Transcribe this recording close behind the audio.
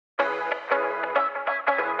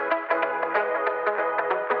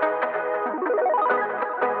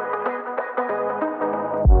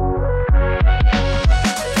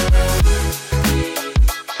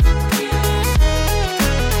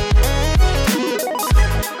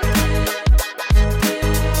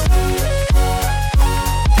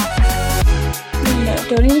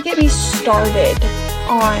started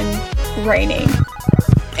on raining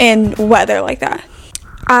and weather like that.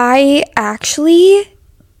 I actually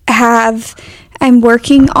I'm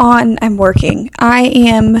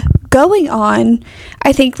going on,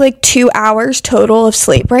 I think, like 2 hours total of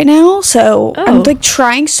sleep right now. So I'm like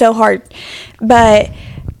trying so hard. But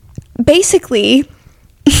basically,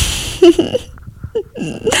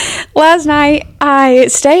 last night I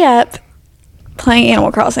stay up playing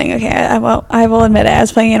Animal Crossing. Okay, I will admit it. I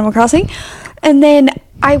was playing Animal Crossing. And then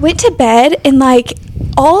I went to bed, and like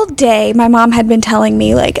all day my mom had been telling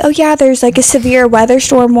me like, oh yeah, there's like a severe weather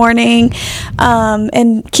storm warning,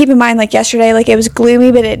 and keep in mind, like yesterday, like it was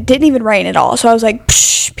gloomy, but it didn't even rain at all. So I was like,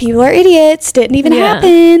 psh, people are idiots, didn't even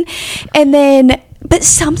happen. And then but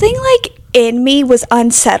something like in me was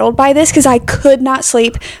unsettled by this, because I could not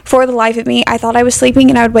sleep for the life of me. I thought I was sleeping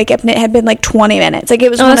and I would wake up and it had been like 20 minutes. Like it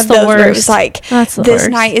was one of those where it was like, this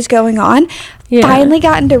night is going on. Finally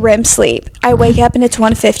got into REM sleep. I wake up and it's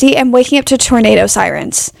 1:50. I'm waking up to tornado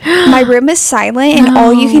sirens. My room is silent and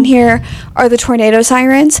all you can hear are the tornado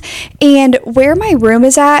sirens. And where my room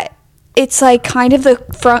is at, it's like kind of the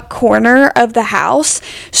front corner of the house.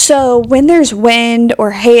 So when there's wind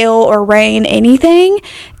or hail or rain, anything,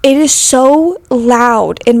 it is so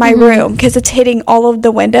loud in my room because it's hitting all of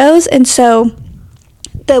the windows. And so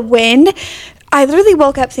the wind, I literally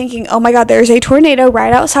woke up thinking, oh my God, there's a tornado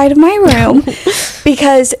right outside of my room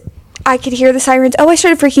because I could hear the sirens. I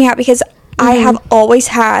started freaking out because I have always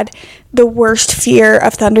had the worst fear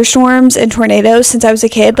of thunderstorms and tornadoes since I was a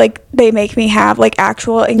kid. Like, they make me have like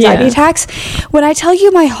actual anxiety attacks. When I tell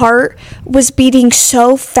you my heart was beating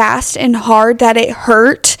so fast and hard that it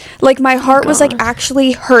hurt, like my heart was like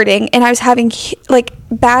actually hurting, and I was having like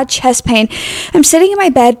bad chest pain. I'm sitting in my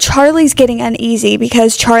bed. Charlie's getting uneasy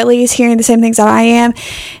because Charlie is hearing the same things that I am,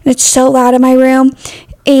 and it's so loud in my room.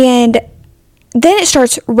 And then it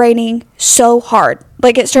starts raining so hard.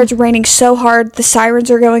 Like, it starts raining so hard, the sirens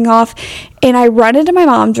are going off, and I run into my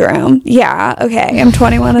mom's room. Yeah, okay, I'm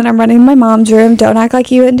 21 and I'm running to my mom's room. Don't act like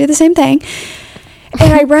you wouldn't do the same thing.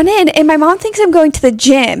 And I run in, and my mom thinks I'm going to the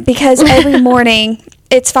gym because every morning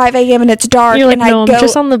it's 5 a.m. and it's dark. You're like, and no, I'm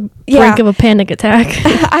just on the brink of a panic attack.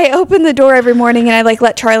 I open the door every morning, and I like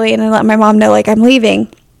let Charlie in and let my mom know like I'm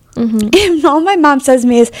leaving. And all my mom says to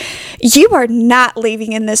me is, you are not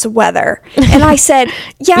leaving in this weather. And I said,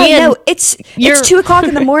 no, it's 2 o'clock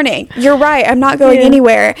in the morning. You're right, I'm not going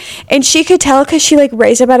anywhere. And she could tell because she like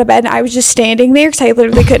raised up out of bed, and I was just standing there because I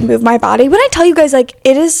literally couldn't move my body. When I tell you guys, like,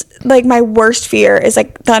 it is like my worst fear is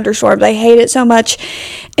like thunderstorms. I hate it so much.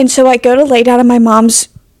 And so I go to lay down in my mom's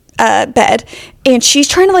bed, and she's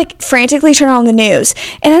trying to like frantically turn on the news.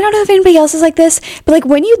 And I don't know if anybody else is like this, but like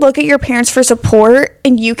when you look at your parents for support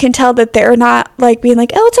and you can tell that they're not like being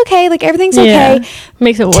like, oh, it's okay, like everything's okay,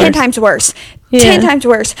 makes it worse. 10 times worse. 10 times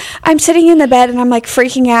worse. I'm sitting in the bed and I'm like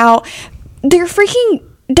freaking out. They're freaking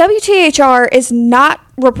WTHR is not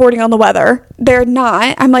reporting on the weather. They're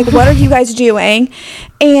not. I'm like, what are you guys doing?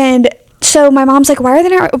 And so my mom's like, why are they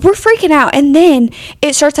not? We're freaking out. And then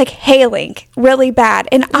it starts like hailing really bad.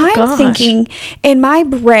 And I'm thinking in my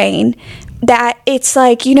brain that it's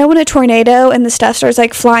like, you know, when a tornado and the stuff starts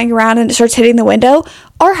like flying around and it starts hitting the window,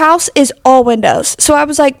 our house is all windows. So I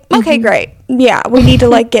was like, okay, great. Yeah, we need to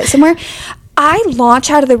like get somewhere. I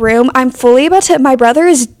launch out of the room. I'm fully about to, my brother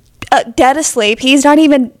is dead asleep. He's not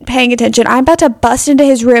even paying attention. I'm about to bust into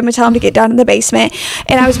his room and tell him to get down in the basement.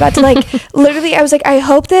 And I was about to like, literally, I was like, I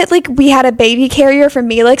hope that like we had a baby carrier for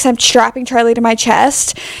Melix. I'm strapping Charlie to my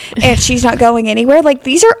chest and she's not going anywhere. Like,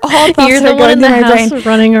 these are all thoughts that are going through my brain.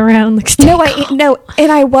 Running around like, no. And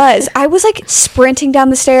I was like sprinting down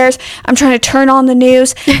the stairs. I'm trying to turn on the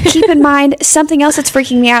news. Keep in mind, something else that's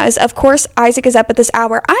freaking me out is, of course, Isaac is up at this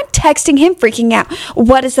hour. I'm texting him freaking out.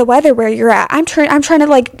 What is the weather where you're at? I'm trying to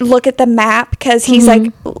like look at the map because he's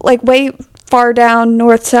like way far down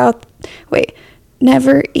north, south. Wait,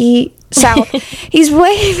 never eat south. He's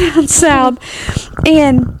way down south.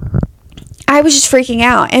 And I was just freaking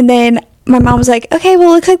out. And then my mom was like, okay,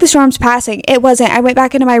 well, it looks like the storm's passing. It wasn't. I went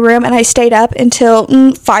back into my room and I stayed up until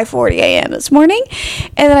 5:40 a.m. this morning.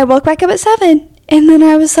 And then I woke back up at 7. And then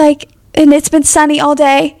I was like, and it's been sunny all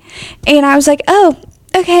day. And I was like, oh,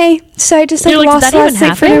 okay. So I just like lost last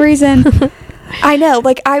sleep for no reason. I know.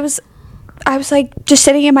 Like, I was like just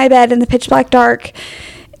sitting in my bed in the pitch black dark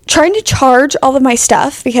trying to charge all of my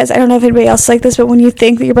stuff, because I don't know if anybody else is like this, but when you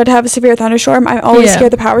think that you're about to have a severe thunderstorm, I'm always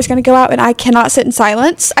scared the power's going to go out, and I cannot sit in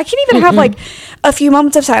silence. I can't even have like a few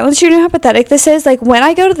moments of silence. You know how pathetic this is? Like, when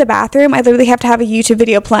I go to the bathroom, I literally have to have a YouTube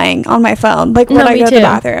video playing on my phone, like when I go to the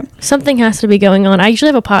bathroom. Something has to be going on. I usually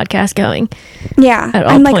have a podcast going. Yeah,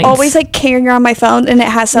 I'm like always like carrying around my phone, and it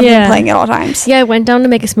has something playing at all times. Yeah, I went down to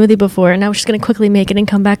make a smoothie before, and I was just going to quickly make it and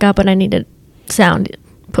come back up, and I needed sound,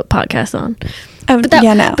 put podcast on.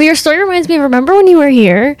 But your story reminds me of, remember when you were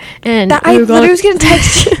here and I literally was going to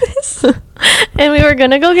text you this, and we were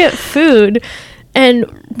going to go get food, and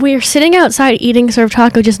we were sitting outside eating Surf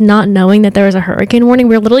Taco, just not knowing that there was a hurricane warning.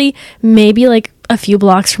 We were literally maybe like a few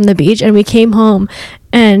blocks from the beach, and we came home,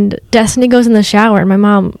 and Destiny goes in the shower, and my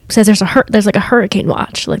mom says there's like a hurricane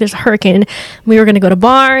watch, like there's a hurricane, and we were going to go to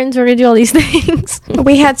Barnes, we were going to do all these things.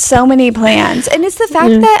 We had so many plans, and it's the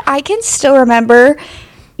fact that I can still remember,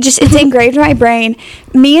 just it's engraved in my brain,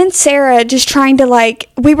 me and Sarah just trying to, like,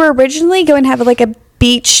 we were originally going to have like a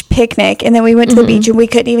beach picnic, and then we went to the beach, and we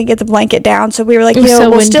couldn't even get the blanket down, so we were like,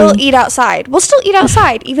 we'll still eat outside,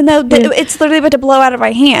 even though it's literally about to blow out of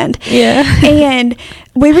my hand. And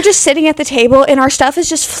we were just sitting at the table, and our stuff is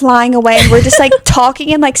just flying away, and we're just like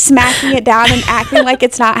talking and like smacking it down and acting like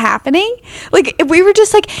it's not happening. Like, we were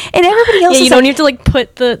just like, and everybody else you don't need to like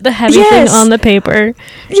put the heavy thing on the paper.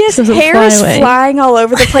 Hair is flying all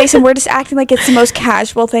over the place, and we're just acting like it's the most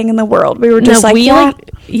casual thing in the world. We were just we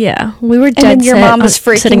were dead and your mom was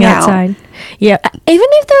freaking sitting out outside. Yeah, even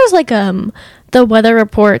if there was like the weather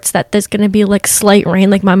reports that there's going to be like slight rain,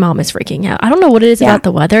 like my mom is freaking out. I don't know what it is about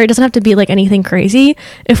the weather. It doesn't have to be like anything crazy.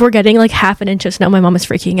 If we're getting like half an inch of snow, my mom is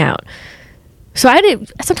freaking out. So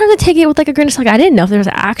sometimes I take it with like a grain of salt. I didn't know if there was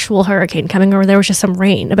an actual hurricane coming or there was just some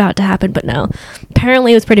rain about to happen, but no,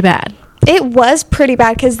 apparently it was pretty bad. It was pretty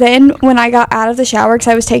bad, because then when I got out of the shower, because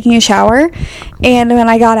I was taking a shower, and when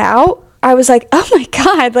I got out, I was like, oh my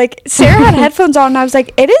God, like Sarah had headphones on, and I was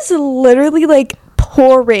like, it is literally like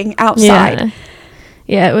pouring outside.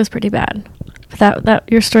 Yeah, it was pretty bad. That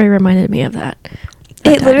your story reminded me of that.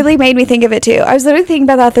 It literally made me think of it too. I was literally thinking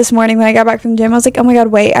about that this morning when I got back from the gym. I was like, oh my God,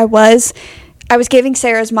 wait, I was giving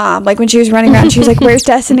Sarah's mom, like when she was running around, she was like, where's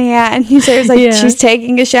Destiny at? And Sarah's like, she's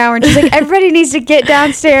taking a shower, and she's like, everybody needs to get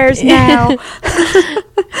downstairs now.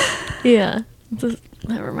 Yeah, that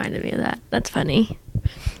reminded me of that. That's funny.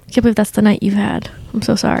 I can't believe that's the night you've had. I'm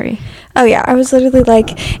so sorry. Oh yeah, I was literally like,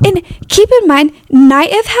 and keep in mind, night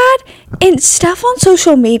I've had and stuff on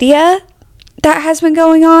social media that has been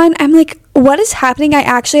going on, I'm like, what is happening? I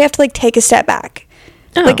actually have to like take a step back.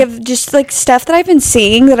 Like, of just like stuff that I've been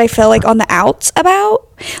seeing that I feel like on the outs about.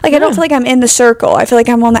 Like, I don't feel like I'm in the circle. I feel like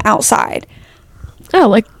I'm on the outside. Oh,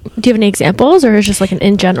 like, do you have any examples, or is it just like an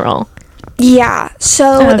in general? Yeah.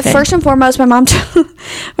 So first and foremost, my mom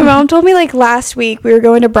told me like last week we were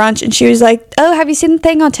going to brunch, and she was like, oh, have you seen the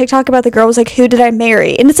thing on TikTok about the girl was like, who did I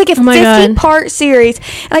marry? And it's like a 50-part series.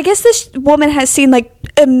 And I guess this woman has seen like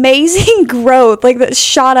amazing growth, like that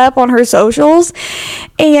shot up on her socials.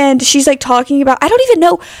 And she's like talking about, I don't even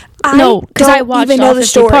know. Because I watched all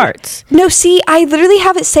 50 parts. No, see, I literally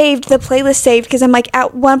have it saved, the playlist saved, because I'm like,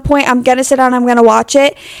 at one point I'm going to sit down, I'm going to watch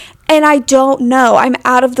it. And I don't know. I'm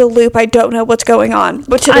out of the loop. I don't know what's going on.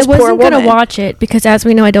 But to this poor woman. I wasn't going to watch it because, as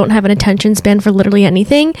we know, I don't have an attention span for literally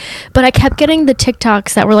anything. But I kept getting the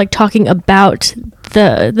TikToks that were like talking about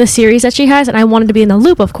the series that she has, and I wanted to be in the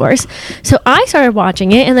loop, of course. So I started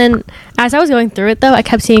watching it, and then as I was going through it, though, I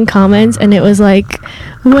kept seeing comments, and it was like,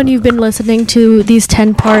 when you've been listening to these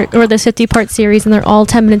 10-part or this 50-part series, and they're all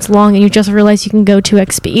 10 minutes long, and you just realize you can go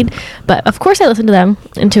 2x speed. But of course I listened to them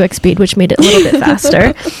in 2x speed, which made it a little bit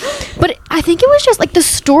faster. But I think it was just like, the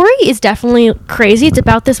story is definitely crazy. It's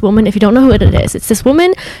about this woman. If you don't know who it is, it's this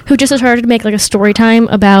woman who just started to make like a story time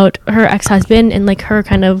about her ex-husband and like her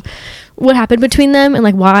kind of what happened between them and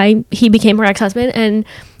like why he became her ex-husband. And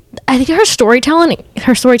I think her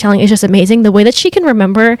storytelling is just amazing. The way that she can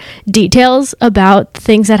remember details about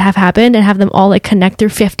things that have happened and have them all like connect through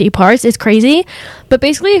 50 parts is crazy. But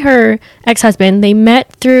basically her ex-husband, they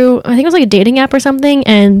met through, I think it was like a dating app or something,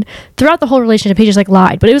 and throughout the whole relationship he just like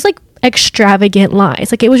lied, but it was like extravagant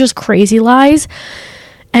lies. Like, it was just crazy lies.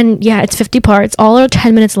 And yeah, it's 50 parts, all are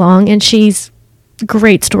 10 minutes long, and she's a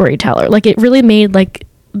great storyteller. Like, it really made like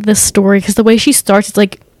the story, because the way she starts, it's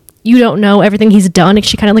like you don't know everything he's done. Like,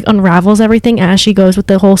 she kind of like unravels everything as she goes with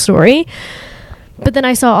the whole story. But then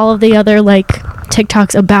I saw all of the other like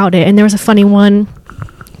TikToks about it, and there was a funny one.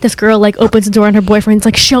 This girl like opens the door and her boyfriend's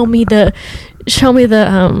like, show me the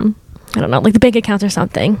I don't know, like the bank accounts or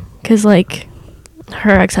something, because like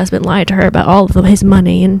her ex-husband lied to her about all of his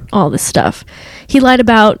money and all this stuff. He lied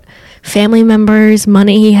about family members,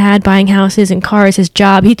 money he had, buying houses and cars, his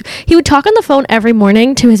job. He would talk on the phone every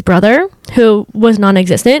morning to his brother, who was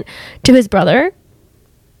non-existent, to his brother,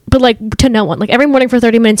 but like to no one. Like every morning for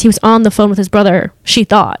 30 minutes he was on the phone with his brother, she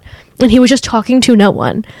thought, and he was just talking to no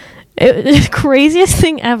one. It was the craziest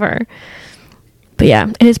thing ever. But yeah,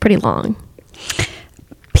 it is pretty long.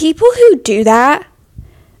 People who do that,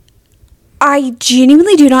 I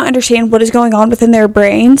genuinely do not understand what is going on within their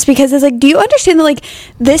brains, because it's like, do you understand that like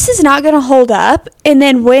this is not going to hold up, and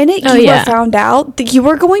then when you are found out, that you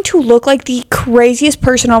are going to look like the craziest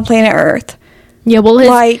person on planet Earth. Yeah, well,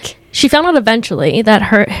 she found out eventually that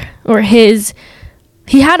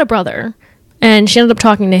he had a brother, and she ended up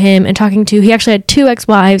talking to him and he actually had 2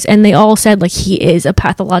 ex-wives, and they all said like, he is a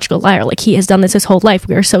pathological liar, like he has done this his whole life,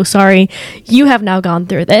 we are so sorry you have now gone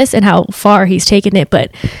through this, and how far he's taken it.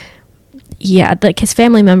 But yeah, like his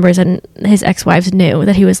family members and his ex-wives knew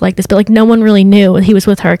that he was like this, but like no one really knew he was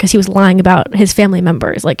with her, because he was lying about his family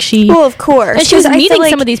members. Like well, of course, and she was meeting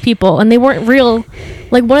some of these people, and they weren't real.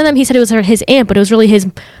 Like one of them, he said it was his aunt, but it was really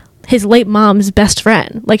his late mom's best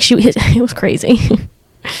friend. Like it was crazy.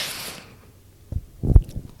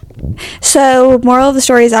 So, moral of the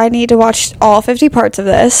story is I need to watch all 50 parts of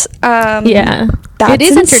this. Yeah, that's it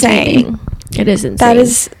is insane. It is insane. That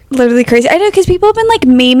is literally crazy. I know, because people have been like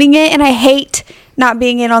memeing it, and I hate not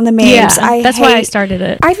being in on the memes. Yeah, that's why I started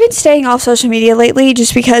it. I've been staying off social media lately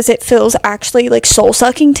just because it feels actually like soul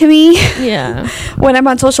sucking to me. Yeah. When I'm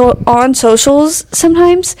on socials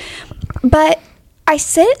sometimes. But I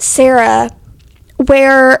sent Sarah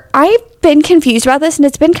where I've been confused about this, and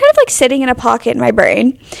it's been kind of like sitting in a pocket in my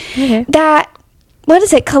brain. Okay. That, what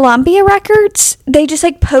is it, Columbia Records? They just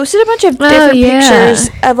like posted a bunch of different pictures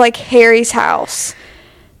of like Harry's house.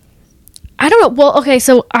 I don't know. Well, okay,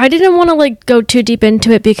 so I didn't want to like go too deep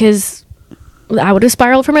into it because I would have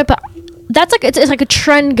spiraled from it, but that's like, it's like a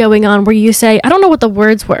trend going on where you say, I don't know what the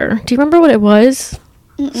words were. Do you remember what it was?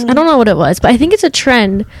 Mm-mm. I don't know what it was, but I think it's a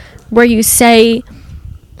trend where you say,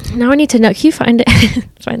 now I need to know. Can you find it?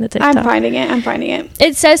 Find the TikTok. I'm finding it.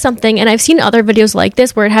 It says something, and I've seen other videos like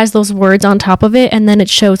this where it has those words on top of it, and then it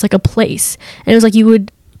shows like a place. And it was like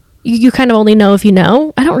you kind of only know if you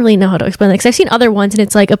know. I don't really know how to explain that, because I've seen other ones, and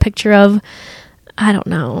it's like a picture of, I don't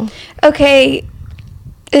know. Okay.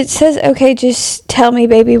 It says, okay, just tell me,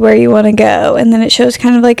 baby, where you want to go. And then it shows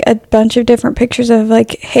kind of like a bunch of different pictures of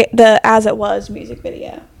like the As It Was music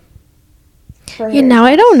video. Yeah, now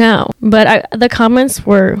I don't know, but the comments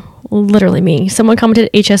were literally me. Someone commented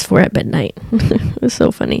HS4 at midnight. It was so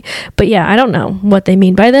funny. But yeah, I don't know what they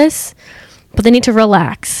mean by this, but they need to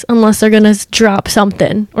relax unless they're gonna drop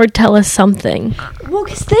something or tell us something. Well,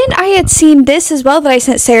 because then I had seen this as well that I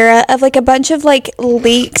sent Sarah, of like a bunch of like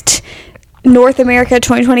leaked North America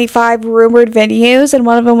 2025 rumored venues, and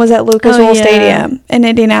one of them was at Lucas Oil Stadium in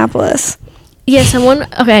Indianapolis. Yeah,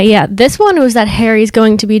 this one was that Harry's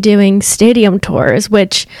going to be doing stadium tours,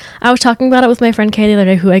 which I was talking about it with my friend Kay the other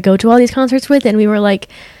day, who I go to all these concerts with, and we were like,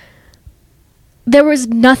 there was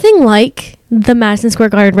nothing like the Madison Square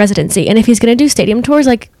Garden residency, and if he's going to do stadium tours,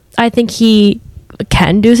 like, I think he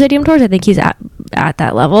can do stadium tours. I think he's at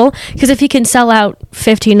that level, because if he can sell out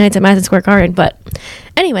 15 nights at Madison Square Garden. But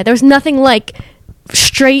anyway, there was nothing like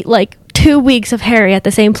straight, like, 2 weeks of Harry at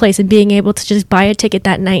the same place and being able to just buy a ticket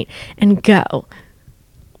that night and go.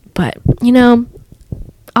 But, you know,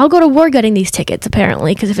 I'll go to war getting these tickets,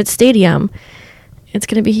 apparently, because if it's stadium, it's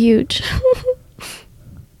going to be huge.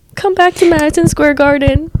 Come back to Madison Square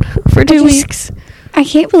Garden for 2 weeks. I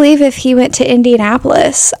can't believe if he went to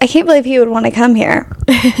Indianapolis. I can't believe he would want to come here.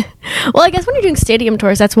 Well, I guess when you're doing stadium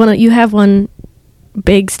tours, that's you have one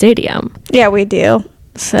big stadium. Yeah, we do.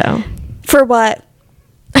 So. For what?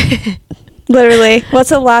 Literally, what's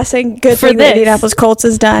the last thing good thing that Indianapolis Colts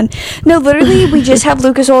has done? No, literally, we just have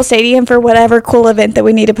Lucas Oil Stadium for whatever cool event that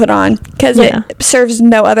we need to put on, because it serves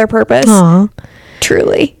no other purpose. Aww.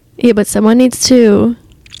 Truly. Yeah, but someone needs to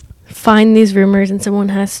find these rumors, and someone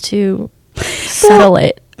has to settle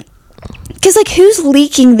it. Because, like, who's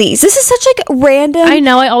leaking these? This is such, like, random... I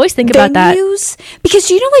know, I always think about that. Because,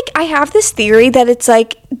 you know, like, I have this theory that it's,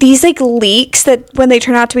 like, these, like, leaks that when they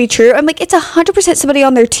turn out to be true, I'm like, it's 100% somebody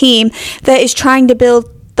on their team that is trying to build,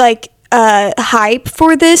 like, hype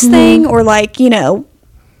for this thing, or, like, you know,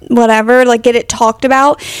 whatever, like, get it talked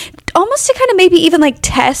about. Almost to kind of maybe even, like,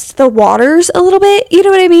 test the waters a little bit. You know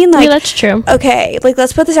what I mean? Like, yeah, that's true. Okay, like,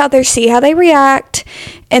 let's put this out there, see how they react,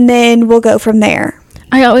 and then we'll go from there.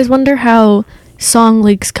 I always wonder how song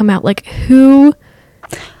leaks come out. Like, who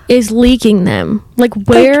is leaking them? Like,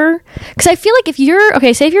 where? Because I feel like if you're...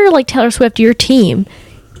 Okay, say if you're, like, Taylor Swift, your team,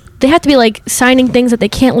 they have to be, like, signing things that they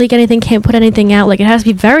can't leak anything, can't put anything out. Like, it has to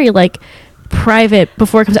be very, like, private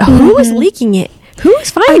before it comes out. Who is leaking it? Who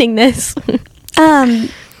is finding this? I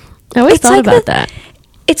always thought about that.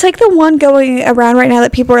 It's like the one going around right now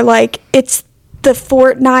that people are like, it's the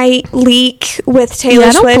Fortnite leak with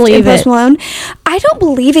Taylor Swift and Post Malone. I don't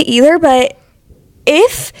believe it either, but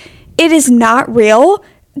if it is not real,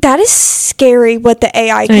 that is scary what the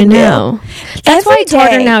AI can do. That's why it's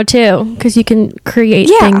harder now too, because you can create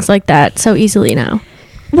things like that so easily now.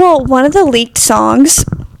 Well, one of the leaked songs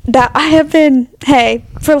that I have been,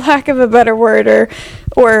 for lack of a better word,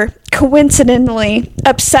 or coincidentally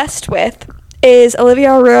obsessed with, is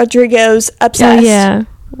Olivia Rodrigo's Obsessed. Oh, yeah.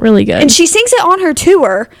 Really good. And she sings it on her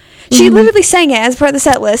tour. She literally sang it as part of the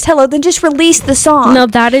set list. Hello, then just release the song. No,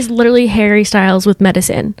 that is literally Harry Styles with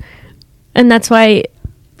Medicine. And that's why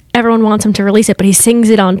everyone wants him to release it, but he sings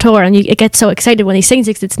it on tour, and it gets so excited when he sings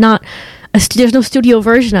it, 'cause it's not, there's no studio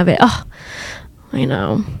version of it. Oh, I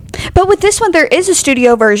know. But with this one, there is a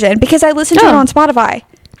studio version, because I listened to it on Spotify.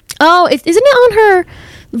 Oh, isn't it on her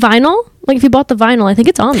vinyl? Like, if you bought the vinyl, I think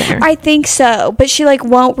it's on there. I think so, but she, like,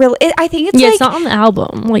 won't really, I think it's, it's not on the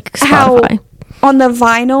album, like Spotify. How on the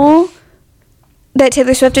vinyl that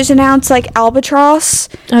Taylor Swift just announced, like, Albatross.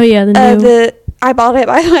 Oh, yeah, the new. I bought it,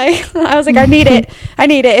 by the way. I was like, I need it. I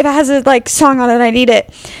need it. If it has a, like, song on it, I need it.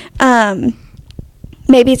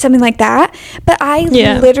 Maybe it's something like that. But I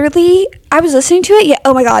was listening to it. Yeah.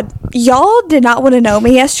 Oh my God. Y'all did not want to know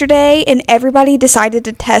me yesterday, and everybody decided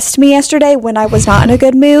to test me yesterday when I was not in a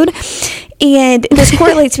good mood. And this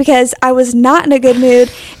correlates because I was not in a good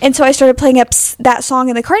mood, and so I started playing up that song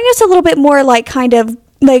in the car, and it's a little bit more like kind of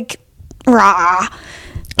like rah.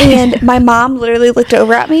 And my mom literally looked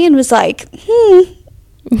over at me and was like, okay.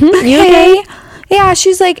 You okay? Yeah.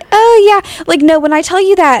 She's like, oh yeah. Like, no, when I tell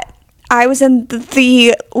you that I was in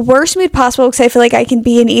the worst mood possible, because I feel like I can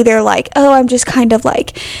be in either like, oh, I'm just kind of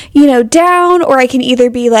like, down, or I can either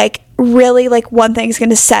be like really like one thing's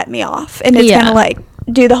gonna set me off, and it's gonna like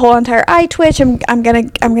do the whole entire eye twitch. I'm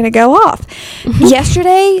gonna go off.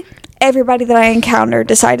 Yesterday, everybody that I encountered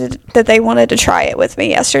decided that they wanted to try it with me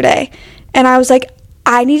yesterday, and I was like,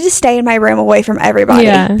 I need to stay in my room away from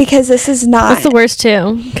everybody, because this is not. That's the worst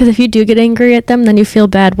too, because if you do get angry at them, then you feel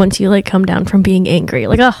bad once you like come down from being angry,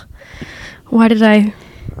 like, oh, why did I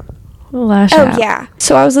lash out? Oh, yeah.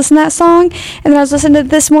 So I was listening to that song, and then I was listening to it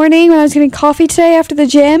this morning when I was getting coffee today after the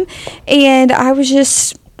gym, and I was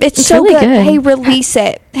just, it's so really good. Hey, release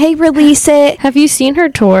it. Hey, release it. Have you seen her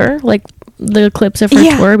tour? Like, the clips of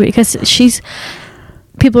her tour? Because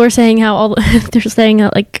people are saying how they're saying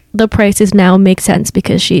that, like, the prices now make sense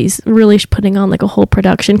because she's really putting on, like, a whole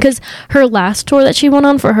production. Because her last tour that she went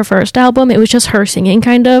on for her first album, it was just her singing,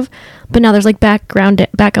 kind of. But now there's, like,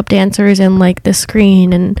 backup dancers and, like, the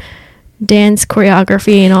screen and dance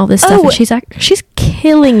choreography and all this stuff. And she's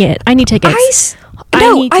killing it. I need tickets.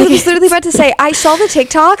 I was literally about to say, I saw the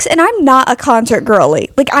TikToks, and I'm not a concert girly.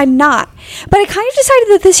 Like, I'm not. But I kind of decided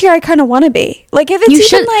that this year I kind of want to be. Like, if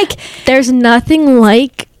it's even like... There's nothing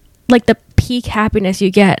like the peak happiness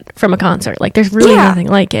you get from a concert. Like, there's really nothing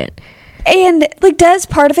like it. And, like, does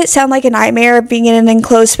part of it sound like a nightmare of being in an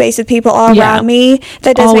enclosed space with people all around me?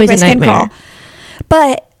 That does always make my skin crawl.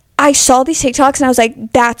 But I saw these TikToks, and I was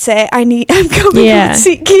like, that's it. I'm going on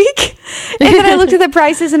SeatGeek. And then I looked at the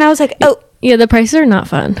prices, and I was like, oh. Yeah, the prices are not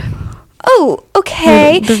fun. Oh,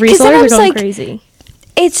 okay. The resellers are going crazy.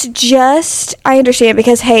 It's just, I understand,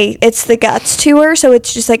 because, hey, it's the Guts tour, so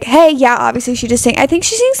it's just like, hey, yeah, obviously she just I think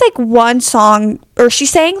she sings, like, one song, or she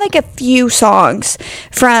sang, like, a few songs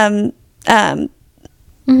from, I'm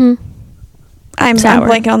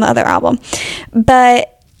blanking on the other album.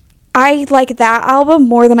 But I like that album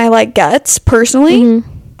more than I like Guts, personally.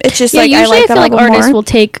 It's just, like, I like that album more. Artists will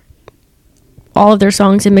take all of their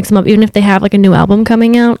songs and mix them up, even if they have like a new album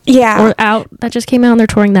coming out or out that just came out and they're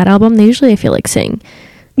touring that album. They usually, I feel like, sing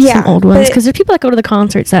some old ones, because there's people that go to the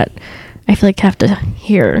concerts that I feel like have to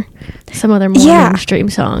hear some of their more mainstream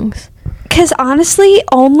songs. Because honestly,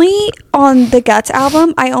 only on the Guts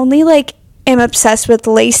album, I only like am obsessed with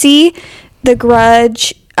Lacey, The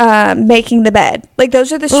Grudge, Making the Bed. Like,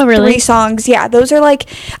 those are the 3 songs. Yeah, those are like,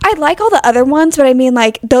 I like all the other ones, but I mean,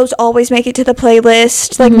 like, those always make it to the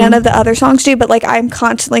playlist. Like, none of the other songs do, but like, I'm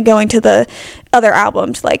constantly going to the other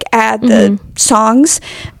albums, like, add the songs.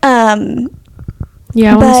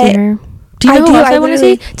 Yeah, I want to see her. Do you know who else I want to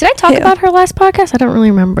see? Did I talk about her last podcast? I don't really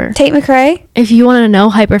remember. Tate McRae. If you want to know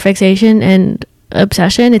hyperfixation and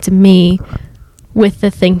obsession, it's me with the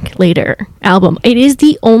Think Later album. It is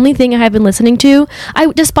the only thing I have been listening to.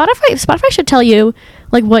 Spotify should tell you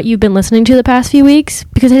like what you've been listening to the past few weeks,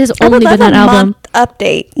 because it has only been that album.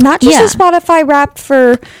 Update, not just a Spotify Wrapped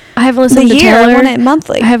for I haven't listened to year. Taylor. I want it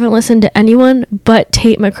monthly. I haven't listened to anyone but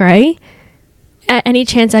Tate McRae. at any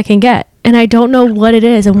chance I can get. And I don't know what it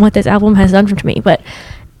is and what this album has done for me, but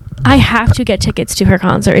I have to get tickets to her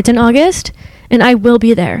concert. It's in August, and I will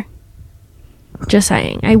be there. Just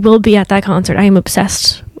saying. I will be at that concert. I am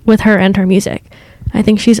obsessed with her and her music. I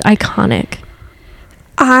think she's iconic.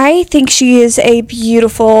 I think she is a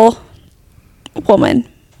beautiful woman.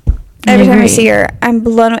 Every time I see her, I'm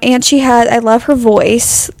blown away. And I love her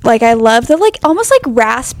voice. Like, I love the, like, almost, like,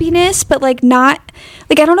 raspiness, but, like, not,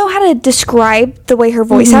 like, I don't know how to describe the way her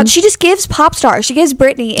voice sounds. She just gives pop star. She gives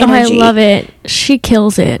Britney energy. Oh, I love it. She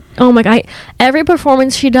kills it. Oh, my God. Every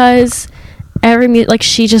performance she does, like,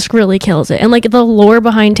 she just really kills it. And, like, the lore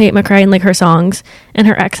behind Tate McRae and, like, her songs and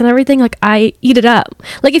her ex and everything, like, I eat it up.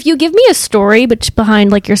 Like, if you give me a story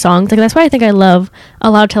behind, like, your songs, like, that's why I think I love a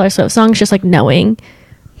lot of Taylor Swift songs, just, like, knowing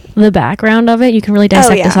the background of it. You can really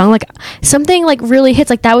dissect the song. Like, something, like, really hits.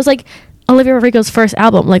 Like, that was, like, Olivia Rodrigo's first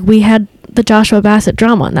album. Like, we had the Joshua Bassett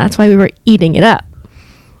drama, and that's why we were eating it up.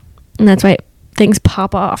 And that's why things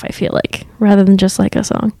pop off, I feel like, rather than just, like, a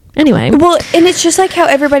song. Anyway. Well, and it's just like how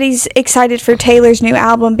everybody's excited for Taylor's new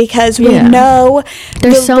album because we know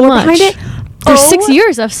there's so much behind it. There's 6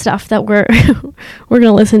 years years of stuff that we're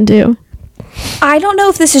gonna listen to. I don't know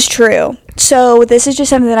if this is true, so this is just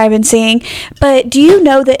something that I've been seeing, but do you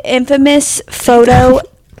know the infamous photo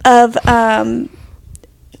of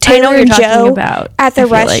Taylor and Joe at the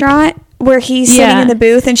restaurant where he's sitting in the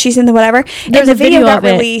booth and she's in the whatever? There's and the video got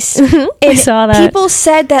released. And I saw that. People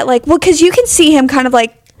said that, like, well, because you can see him kind of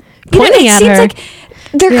like pointing at her. Like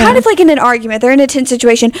they're kind of like in an argument. They're in a tense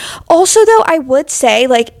situation. Also, though, I would say,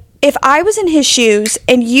 like, if I was in his shoes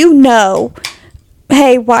and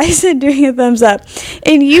hey, why is it doing a thumbs up?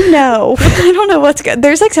 And I don't know what's good.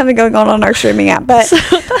 There's, like, something going on our streaming app, but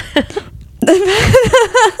that's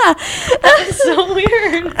so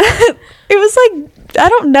weird. It was like, I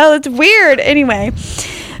don't know. It's weird. Anyway,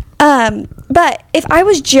 but if I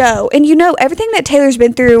was Joe, and everything that Taylor's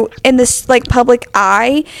been through in this, like, public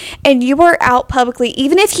eye, and you are out publicly,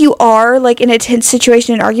 even if you are, like, in a tense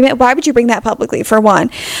situation, an argument, why would you bring that publicly, for one?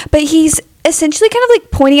 But he's essentially kind of,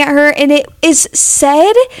 like, pointing at her, and it is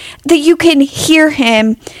said that you can hear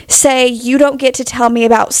him say, "You don't get to tell me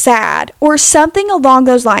about sad," or something along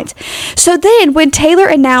those lines. So then when Taylor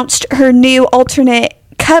announced her new alternate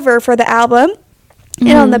cover for the album,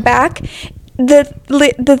 and on the back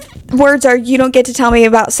the words are, "You don't get to tell me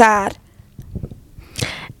about sad."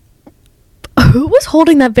 Who was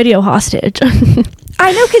holding that video hostage?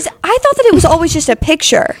 I know, because I thought that it was always just a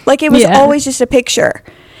picture. Like, it was always just a picture.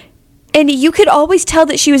 And you could always tell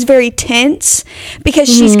that she was very tense because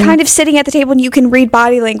she's kind of sitting at the table and you can read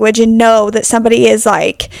body language and know that somebody is,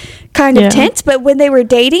 like, kind of tense. But when they were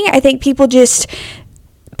dating, I think people just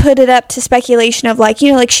put it up to speculation of, like,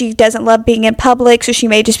 like, she doesn't love being in public, so she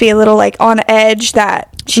may just be a little, like, on edge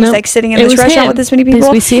that she's like sitting in this restaurant with this many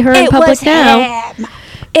people. We see her in public now.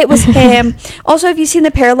 It was him. Also, have you seen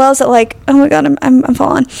the parallels that, like, oh my god, I'm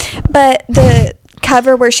falling. But the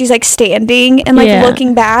cover where she's, like, standing and, like,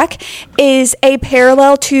 looking back is a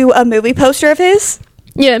parallel to a movie poster of his.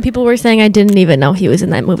 Yeah, and people were saying I didn't even know he was in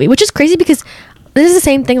that movie, which is crazy because this is the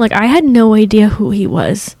same thing. Like, I had no idea who he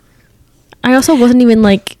was. I also wasn't even,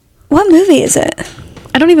 like... What movie is it?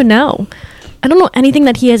 I don't even know. I don't know anything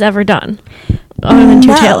that he has ever done other than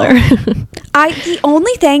to Taylor. The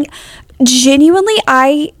only thing, genuinely,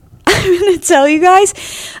 I'm going to tell you guys,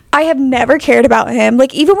 I have never cared about him.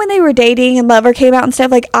 Like, even when they were dating and Lover came out and stuff,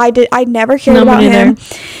 like, I never cared about him.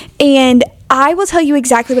 And I will tell you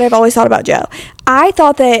exactly what I've always thought about Joe. I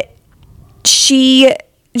thought that she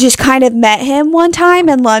just kind of met him one time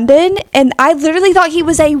in London, and I literally thought he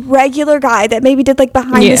was a regular guy that maybe did, like,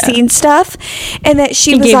 behind the scenes stuff, and that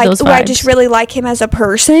she was like, "Oh, I just really like him as a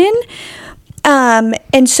person."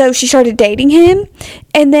 And so she started dating him,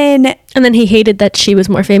 and then he hated that she was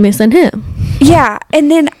more famous than him. Yeah, and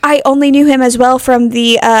then I only knew him as well from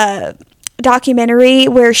the documentary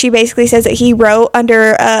where she basically says that he wrote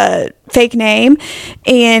under a fake name,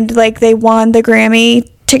 and, like, they won the Grammy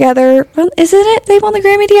together. Isn't it? They won the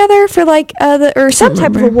Grammy together for, like, or some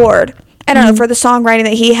type of award. I don't know, for the songwriting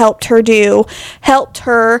that he helped her,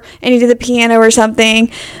 and he did the piano or something.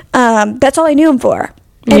 That's all I knew him for.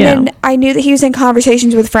 And then I knew that he was in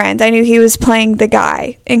Conversations with Friends. I knew he was playing the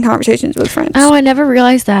guy in Conversations with Friends. Oh, I never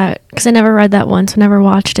realized that because I never read that one, so never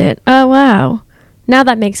watched it. Oh, wow. Now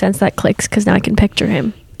that makes sense. That clicks because now I can picture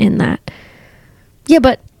him in that. Yeah,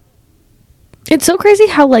 but it's so crazy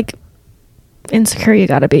how, like, insecure you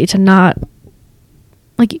gotta be to not,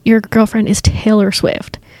 like, your girlfriend is Taylor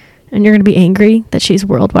Swift and you're gonna be angry that she's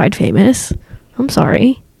worldwide famous. I'm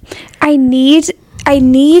sorry. I need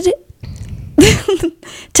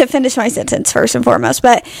to finish my sentence first and foremost,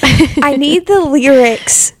 but I need the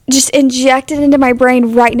lyrics just injected into my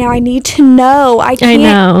brain right now. I need to know. I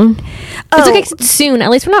know. It's okay 'cause it's soon. At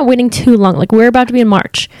least we're not waiting too long. Like, we're about to be in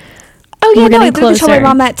March. Oh, yeah, no, I literally told my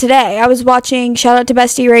mom that today. I was watching, shout out to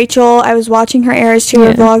Bestie Rachel, I was watching her Eras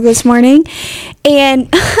Tour vlog this morning.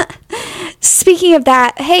 And speaking of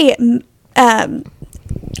that, hey,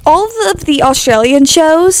 all of the Australian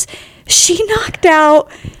shows, she knocked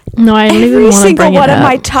out every single one of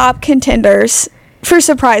my top contenders for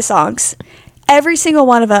surprise songs. Every single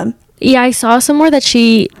one of them. Yeah, I saw somewhere that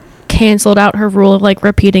she canceled out her rule of like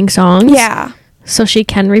repeating songs. Yeah. So she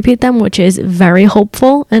can repeat them, which is very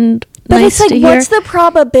hopeful and but nice it's like, to hear. what's the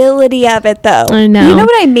probability of it, though? I know. You know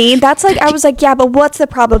what I mean? That's like, I was like, yeah, but what's the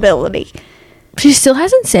probability? She still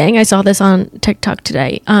hasn't sang. I saw this on TikTok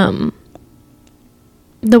today.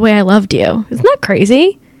 The Way I Loved You. Isn't that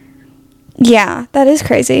crazy? Yeah, that is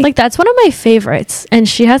crazy. Like, that's one of my favorites, and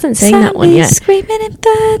she hasn't sang that one yet. Screaming and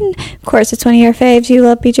done. Of course, it's one of your faves. You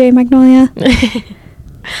love BJ Magnolia.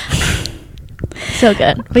 So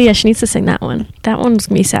good. But yeah, she needs to sing that one. That one's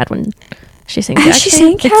gonna be sad when she sings. Has she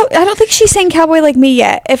sang I don't think she sang Cowboy Like Me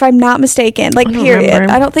yet, if I'm not mistaken. Like, period.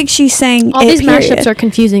 Remember. I don't think she sang all these mashups are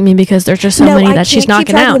confusing me because there's just so many that she's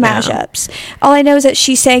knocking out the mashups. All I know is that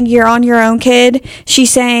she sang You're on Your Own, Kid. She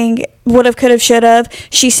sang Would've, Could've, Should've.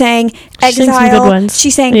 She sang Exile. Sang some good ones. She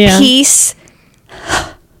sang Peace.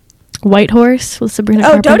 White Horse with Sabrina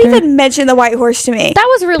Carpenter. Don't even mention the White Horse to me. That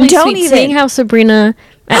was really sweet. Seeing how Sabrina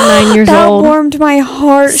at 9 years old that warmed my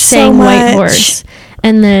heart sang so much. White Horse,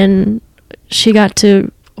 and then she got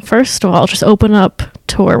to first of all just open up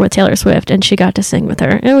tour with Taylor Swift, and she got to sing with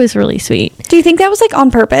her. It was really sweet. Do you think that was like on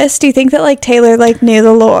purpose? Do you think that like Taylor like knew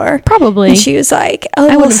the lore? Probably. And she was like, "Oh,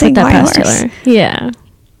 I we'll wouldn't sing put that White past Horse." Taylor. Yeah.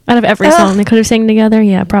 Out of every song they could have sang together,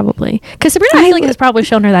 yeah, probably. Because Sabrina, I feel like has probably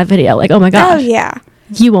shown her that video. Like, oh my gosh. Oh yeah.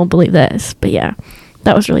 You won't believe this, but yeah,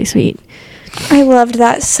 that was really sweet. I loved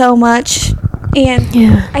that so much. And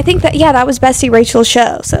I think that that was Bestie Rachel's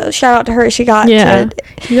show. So shout out to her. She got you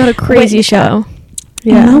got a crazy show.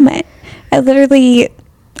 Moment.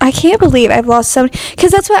 I can't believe I've lost so many, because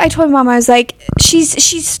that's what I told my mom. I was like,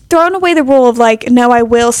 she's thrown away the rule of like, no, I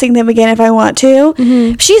will sing them again if I want to.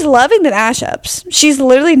 Mm-hmm. She's loving the mashups. She's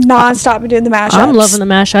literally nonstop doing the mashups. I'm loving the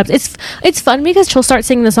mashups. It's fun because she'll start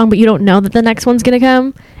singing the song, but you don't know that the next one's gonna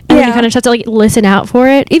come, and then you kind of have to like listen out for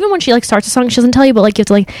it. Even when she like starts a song, she doesn't tell you, but like you have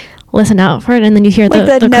to like listen out for it, and then you hear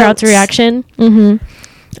like the crowd's reaction. Mm-hmm.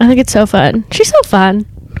 I think it's so fun. She's so fun.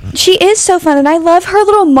 She is so fun, and I love her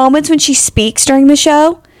little moments when she speaks during the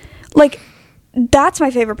show. Like, that's my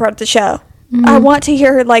favorite part of the show. Mm-hmm. I want to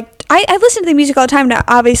hear her, like, I listen to the music all the time now.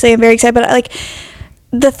 Obviously, I'm very excited, but like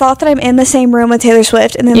the thought that I'm in the same room with Taylor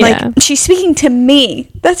Swift, and then like she's speaking to me.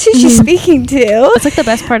 That's who she's speaking to. It's like the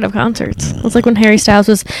best part of concerts. It's like when Harry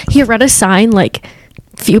Styles he read a sign like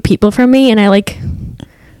few people from me, and I like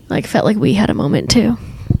felt like we had a moment too.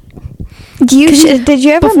 Did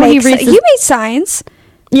you ever you made signs?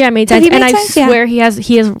 Yeah, I made signs, and I swear he has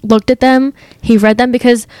looked at them. He read them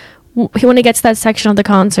because when he gets to that section of the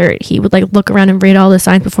concert, he would like look around and read all the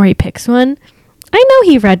signs before he picks one. I know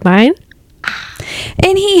he read mine,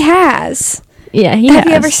 and he has. Yeah, he has. Have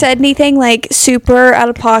you ever said anything like super out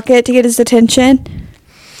of pocket to get his attention?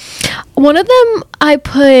 One of them I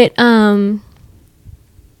put.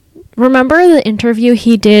 Remember the interview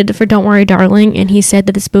he did for Don't Worry, Darling, and he said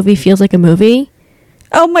that this movie feels like a movie.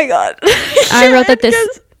 Oh my god! I wrote that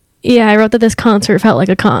this. Yeah, I wrote that this concert felt like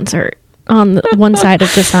a concert on the one side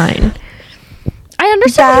of the sign. I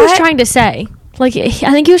understand what he was trying to say. Like, I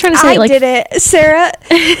think he was trying to say, like, I did it. Sarah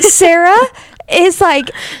is like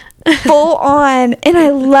full on, and I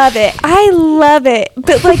love it.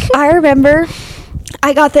 But like, I remember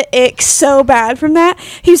I got the ick so bad from that.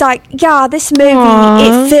 He was like, yeah, this movie,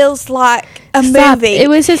 it feels like a movie. It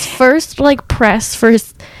was his first like press for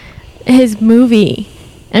his movie,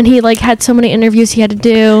 and he like had so many interviews he had to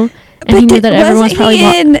do, and he knew that everyone was probably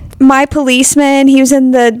in My Policeman. He was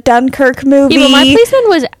in the Dunkirk movie. Yeah, but My Policeman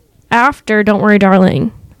was after Don't Worry,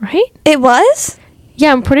 Darling, right? It was?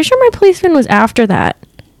 Yeah, I'm pretty sure My Policeman was after that,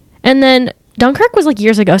 and then Dunkirk was like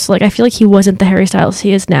years ago, so like I feel like he wasn't the Harry Styles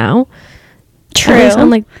he is now. True. I'm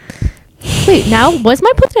like, wait, now was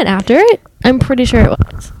My Policeman after it? I'm pretty sure it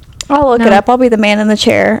was. I'll look it up. I'll be the man in the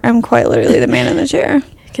chair. I'm quite literally the man in the chair.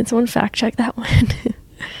 Can someone fact check that one?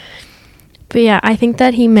 But yeah, I think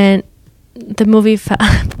that he meant the movie.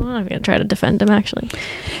 Well, I'm gonna try to defend him actually.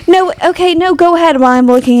 No, okay, no, go ahead while I'm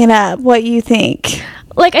looking it up. What you think?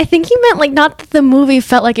 Like, I think he meant like not that the movie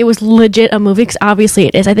felt like it was legit a movie, because obviously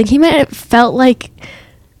it is. I think he meant it felt like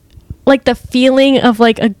the feeling of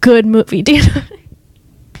like a good movie. Do you know?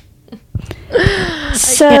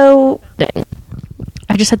 So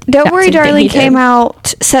I just had Don't Worry Darling came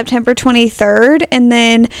out September 23rd, and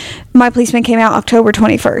then My Policeman came out October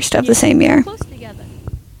 21st of the same year. Close together.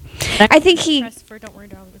 I think he... Press for Don't Worry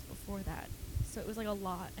Darling was before that, so it was like a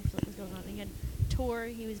lot. I feel like was going on. He had tour.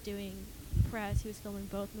 He was doing press. He was filming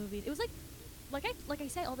both movies. It was like I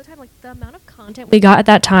say all the time, like the amount of content we got at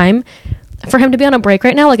that time, for him to be on a break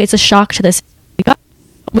right now, like it's a shock to this. We got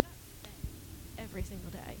every single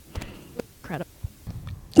day. Incredible.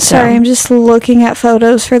 Sorry, I'm just looking at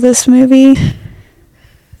photos for this movie.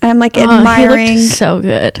 I'm like admiring. He looked so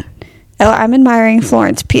good. Oh, I'm admiring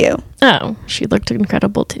Florence Pugh. Oh, she looked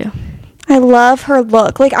incredible too. I love her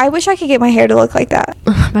look. Like, I wish I could get my hair to look like that.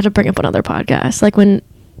 I'm about to bring up another podcast. Like when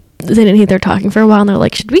Zane and Heath are talking for a while, and they're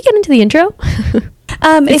like, "Should we get into the intro?"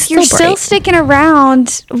 If you're still sticking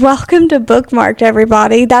around, welcome to Bookmarked,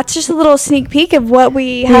 everybody. That's just a little sneak peek of what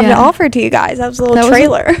we have to offer to you guys. That was a little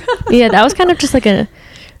trailer. Yeah, that was kind of just like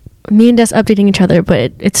me and Des updating each other,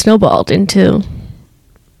 but it snowballed into.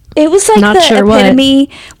 It was like the epitome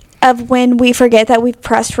of when we forget that we've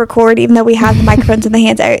pressed record, even though we have the microphones in the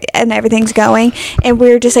hands and everything's going, and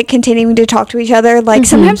we're just like continuing to talk to each other. Like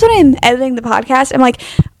sometimes when I'm editing the podcast, I'm like,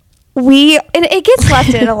 it gets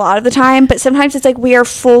left in a lot of the time, but sometimes it's like we are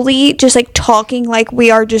fully just like talking like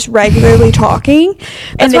we are just regularly talking.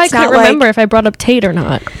 That's why I couldn't remember if I brought up Tate or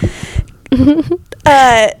not.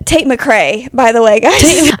 Tate McRae, by the way,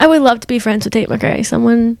 guys. I would love to be friends with Tate McRae.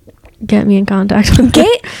 Someone get me in contact with her.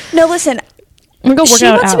 No, listen. I'm gonna go work she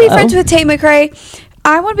wants to be friends with Tate McRae.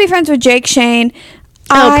 I want to be friends with Jake Shane.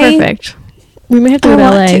 Perfect. We may have to go to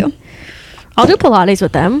LA. I'll do Pilates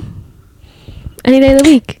with them any day of the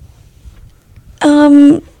week.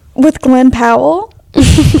 With Glenn Powell.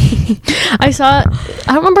 I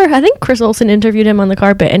don't remember, I think Chris Olsen interviewed him on the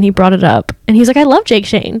carpet and he brought it up and he's like, I love Jake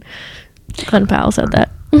Shane. Glenn Powell said that.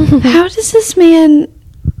 How does this man,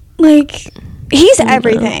 like, he's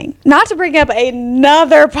everything. Not to bring up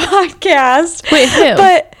another podcast. Wait, who?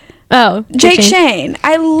 But Jake Shane.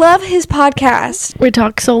 I love his podcast. We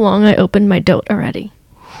talked so long I opened my dote already.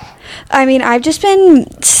 I mean, I've just been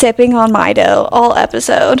sipping on my dough all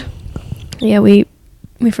episode. Yeah, we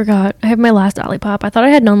forgot. I have my last Olipop. I thought I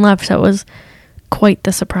had none left, so it was quite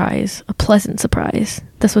the surprise. A pleasant surprise.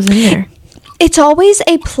 This was in there. It's always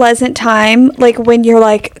a pleasant time, like, when you're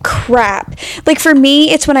like, crap. Like, for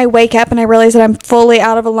me, it's when I wake up and I realize that I'm fully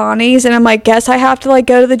out of Alani's, and I'm like, guess I have to, like,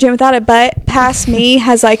 go to the gym without it. But past me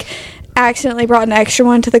has, like, accidentally brought an extra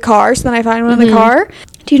one to the car, so then I find one in the car.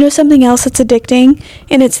 Do you know something else that's addicting?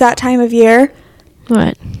 And it's that time of year.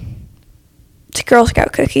 What? It's Girl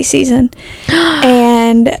Scout cookie season.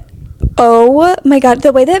 And oh my god,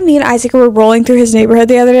 the way that me and Isaac were rolling through his neighborhood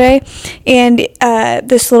the other day, and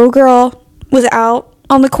this little girl was out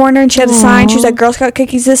on the corner and she had a sign. She was like, Girl Scout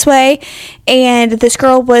cookies this way. And this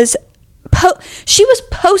girl was she was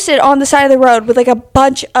posted on the side of the road with like a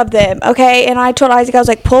bunch of them, okay? And I told Isaac, I was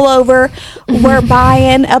like, pull over, we're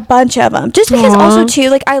buying a bunch of them. Just because also too,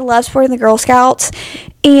 like, I love supporting the Girl Scouts,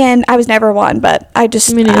 and I was never one, but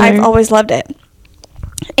I've always loved it.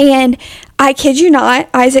 And I kid you not,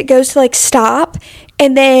 Isaac goes to like stop,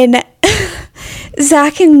 and then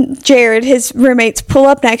Zach and Jared, his roommates, pull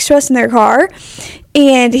up next to us in their car,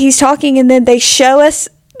 and he's talking, and then they show us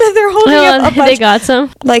that they're holding up a bunch. They got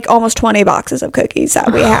some, like, almost 20 boxes of cookies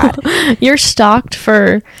that we had. You're stocked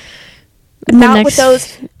for not with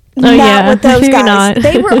those. Not with those guys. Not.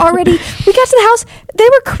 They were already. We got to the house. They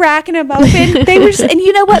were cracking them open. They were just, and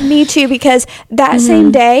you know what? Me too. Because that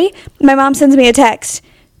same day, my mom sends me a text.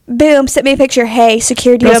 Boom! Sent me a picture. Hey,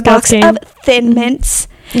 secured you a box of Thin Mints.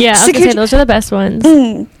 Yeah, I was gonna say, those are the best ones.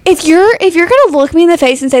 If you're gonna look me in the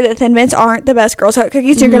face and say that Thin Mints aren't the best Girl Scout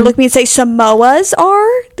cookies, you're gonna look me and say Samoas are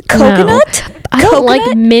coconut. No. I don't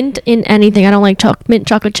like mint in anything. I don't like mint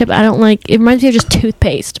chocolate chip. I don't like. It reminds me of just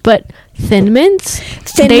toothpaste. But Thin Mints,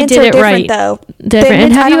 they did it right though. Different.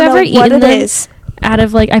 And have you ever eaten them out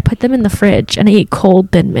of like? I put them in the fridge and I eat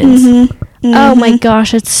cold Thin Mints. Oh my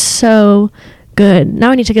gosh, it's so good.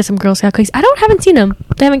 Now I need to get some Girl Scout cookies. Haven't seen them.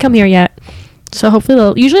 They haven't come here yet. So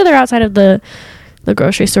hopefully usually they're outside of the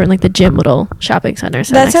grocery store and like the gym little shopping center.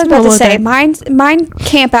 So that's what I was about to say. Mine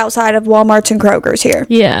camp outside of Walmart's and Kroger's here.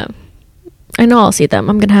 Yeah. I know I'll see them.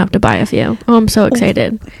 I'm going to have to buy a few. Oh, I'm so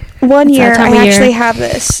excited. One year, I actually have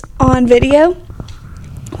this on video.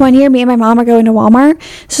 One year, me and my mom are going to Walmart.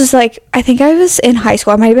 This is like, I think I was in high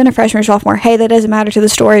school. I might have been a freshman or sophomore. Hey, that doesn't matter to the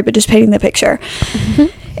story, but just painting the picture.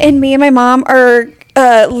 And me and my mom are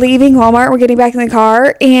leaving Walmart. We're getting back in the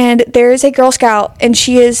car, and there's a Girl Scout, and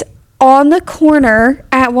she is on the corner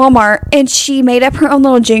at Walmart, and she made up her own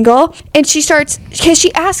little jingle, and she starts, because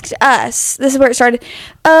she asked us, this is where it started,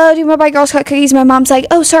 do you want to buy Girl Scout cookies? My mom's like,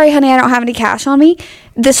 oh, sorry, honey, I don't have any cash on me.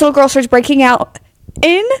 This little girl starts breaking out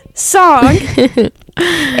in song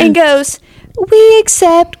and goes, we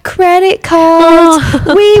accept credit cards.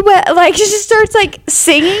 Like, she just starts like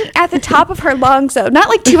singing at the top of her lungs, though, not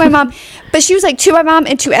like to my mom, but she was like to my mom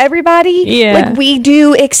and to everybody. Yeah, like, we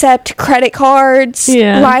do accept credit cards,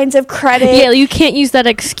 lines of credit. Yeah, you can't use that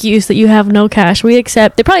excuse that you have no cash. They probably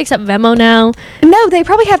accept Venmo now. No, they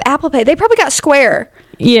probably have Apple Pay. They probably got Square.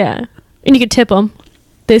 Yeah, and you could tip them.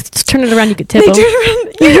 They just turn it around, you could tip them.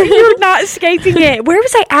 You're not escaping it. Where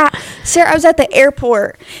was I at? Sarah, I was at the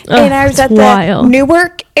airport. And I was at the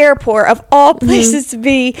Newark airport, of all places to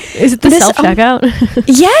be. Is it the self-checkout?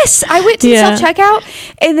 Yes, I went to the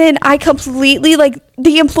self-checkout. And then I completely, like,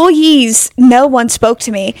 the employees, no one spoke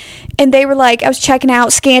to me. And they were like, I was checking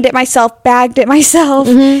out, scanned it myself, bagged it myself.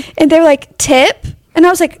 And they were like, tip? And I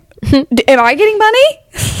was like, am I getting money?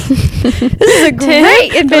 This is a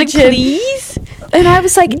great invention. Like, please? And I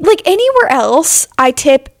was like anywhere else, I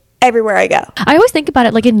tip everywhere I go. I always think about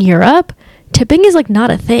it, like, in Europe, tipping is like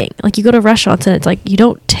not a thing. Like, you go to restaurants and it's like you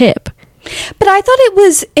don't tip. But I thought it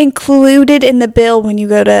was included in the bill when you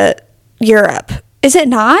go to Europe. Is it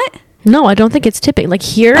not? No, I don't think it's tipping. Like,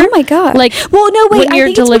 here, oh my god. Like, well, no, wait. I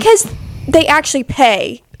think it's because they actually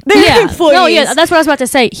pay their employees. No, yeah, that's what I was about to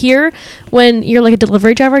say. Here, when you're like a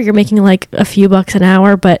delivery driver, you're making like a few bucks an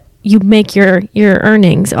hour, but you make your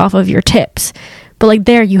earnings off of your tips. But like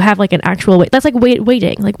there, you have like an actual that's like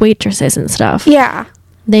waiting, like waitresses and stuff. Yeah,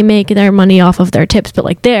 they make their money off of their tips, but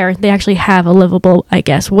like there, they actually have a livable, I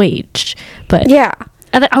guess, wage. But yeah,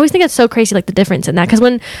 I always think it's so crazy, like the difference in that, because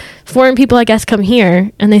when foreign people, I guess, come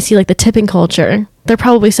here and they see like the tipping culture, they're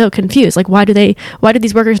probably so confused. Like, why do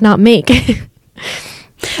these workers not make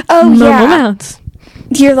normal amounts?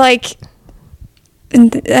 You're like,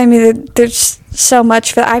 I mean, there's so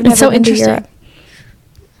much for that. I've never been to Europe.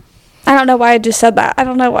 I don't know why I just said that. I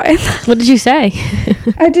don't know why. What did you say?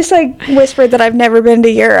 I just like whispered that I've never been to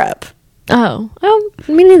Europe. Oh,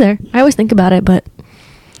 me neither. I always think about it, but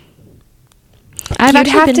I've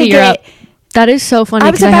actually been to Europe. That is so funny. I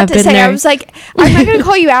was about to say, I was like, I'm not going to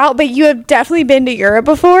call you out, but you have definitely been to Europe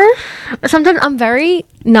before. Sometimes I'm very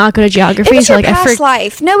not good at geography. It was your past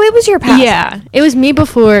life. No, it was your past. Yeah, it was me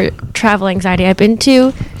before travel anxiety. I've been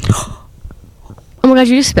to. Oh my god! Did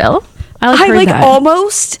you just spill? I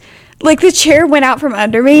almost. Like, the chair went out from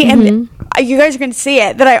under me, and you guys are going to see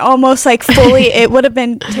it, that I almost, like, fully, it would have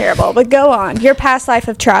been terrible. But go on. Your past life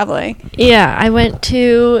of traveling. Yeah, I went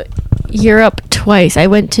to Europe twice. I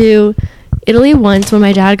went to Italy once when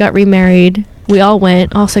my dad got remarried. We all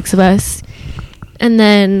went, all 6 of us. And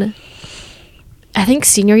then, I think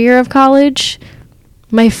senior year of college,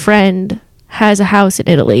 my friend has a house in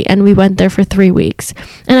Italy, and we went there for 3 weeks.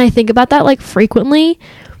 And I think about that, like, frequently,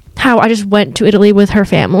 how I just went to Italy with her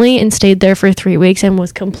family and stayed there for 3 weeks and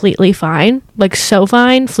was completely fine. Like, so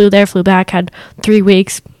fine. Flew there, flew back, had 3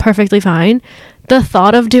 weeks, perfectly fine. The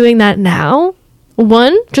thought of doing that now,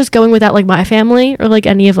 one, just going without, like, my family or, like,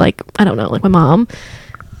 any of, like, I don't know, like, my mom.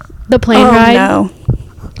 The plane ride. No.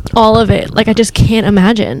 All of it. Like, I just can't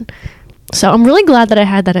imagine. So I'm really glad that I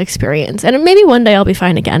had that experience. And maybe one day I'll be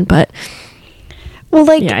fine again, but... Well,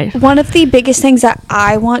 like, one of the biggest things that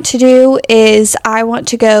I want to do is I want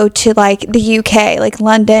to go to, like, the UK, like,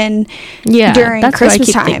 London, during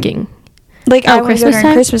Christmas time. Thinking. Like, I want to go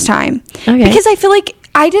during Christmas time. Okay. Because I feel like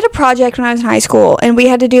I did a project when I was in high school, and we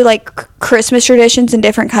had to do, like, Christmas traditions in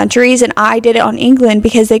different countries, and I did it on England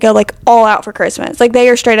because they go, like, all out for Christmas. Like, they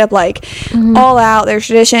are straight up, like, all out, their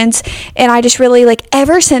traditions. And I just really, like,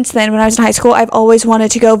 ever since then, when I was in high school, I've always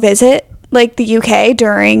wanted to go visit, like, the UK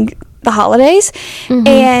during the holidays.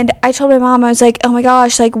 And I told my mom, I was like, oh my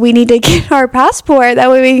gosh, like, we need to get our passport, that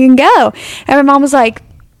way we can go. And my mom was like,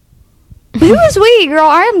 who is we, girl?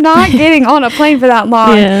 I am not getting on a plane for that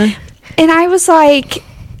long. And I was like,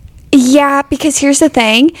 yeah, because here's the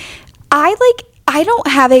thing, I don't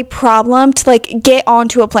have a problem to, like, get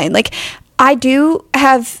onto a plane. Like, I do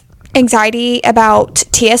have anxiety about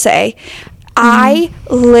TSA. I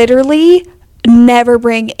literally never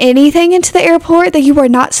bring anything into the airport that you are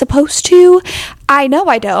not supposed to. I know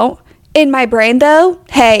I don't. In my brain, though,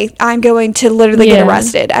 hey, I'm going to literally get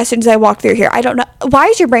arrested as soon as I walk through here. I don't know. Why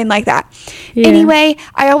is your brain like that? Anyway,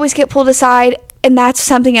 I always get pulled aside, and that's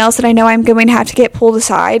something else that I know I'm going to have to get pulled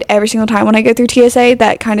aside every single time when I go through TSA.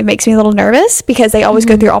 That kind of makes me a little nervous because they always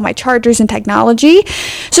go through all my chargers and technology.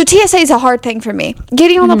 So TSA is a hard thing for me.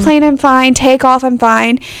 Getting on the plane, I'm fine. Take off, I'm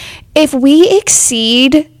fine. If we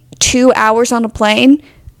exceed 2 hours on a plane,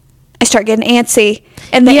 I start getting antsy.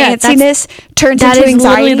 and the Yeah, antsiness turns That into is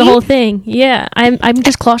anxiety. literally the whole thing. Yeah, I'm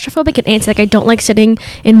just claustrophobic and antsy. Like, I don't like sitting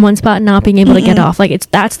in one spot and not being able to get off. Like,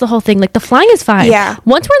 that's the whole thing. Like, the flying is fine. Yeah.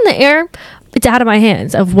 Once we're in the air, it's out of my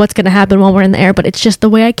hands of what's going to happen while we're in the air. But it's just the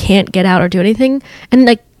way I can't get out or do anything. And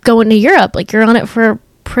like going to Europe, like you're on it for a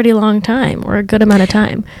pretty long time or a good amount of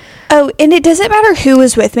time. Oh, and it doesn't matter who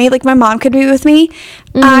is with me. Like, my mom could be with me.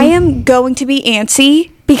 I am going to be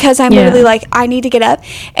antsy because I'm literally like, I need to get up.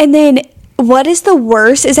 And then what is the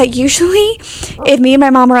worst is that usually if me and my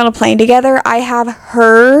mom are on a plane together,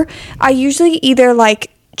 I usually either like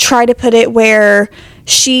try to put it where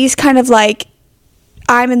she's kind of like,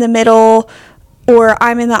 I'm in the middle, or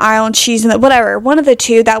I'm in the aisle and she's in the, whatever, one of the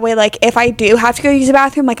two. That way, like, if I do have to go use the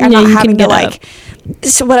bathroom, like, I'm not having to like,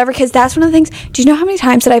 so whatever, because that's one of the things. Do you know how many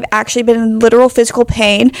times that I've actually been in literal physical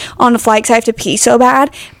pain on a flight because I have to pee so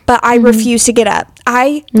bad, but I refuse to get up.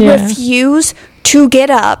 I refuse to get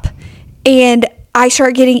up, and I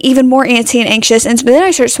start getting even more antsy and anxious, and then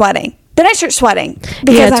I start sweating. Because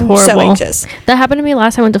I'm horrible. so anxious. That happened to me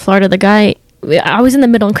last time I went to Florida. I was in the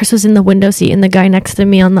middle and Chris was in the window seat, and the guy next to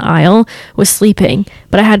me on the aisle was sleeping,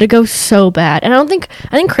 but I had to go so bad. And I think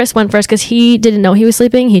Chris went first because he didn't know he was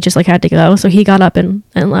sleeping. He just like had to go. So he got up and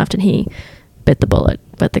left, and he bit the bullet,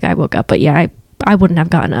 but the guy woke up. But yeah, I wouldn't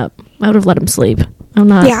have gotten up. I would have let him sleep. I'm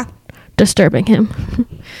not disturbing him.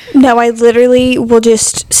 No, I literally will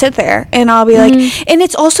just sit there and I'll be like, and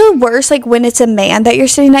it's also worse like when it's a man that you're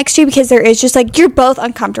sitting next to, because there is just like, you're both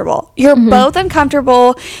uncomfortable. You're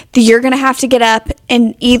gonna have to get up,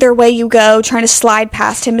 and either way you go, trying to slide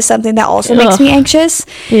past him is something that also makes me anxious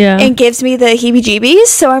and gives me the heebie-jeebies.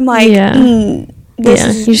 So I'm like, you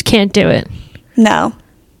just can't do it. No.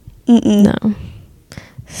 No.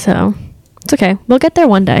 So it's okay, we'll get there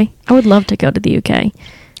one day. I would love to go to the UK.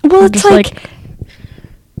 Well, it's like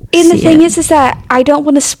and the thing is that I don't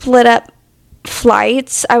want to split up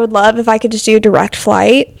flights. I would love if I could just do a direct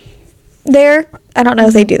flight there. I don't know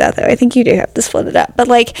if they do that, though. I think you do have to split it up. But,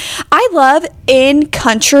 like, I love in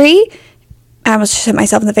country. I almost just hit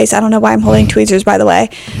myself in the face. I don't know why I'm holding tweezers, by the way.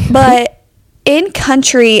 But in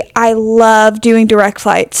country, I love doing direct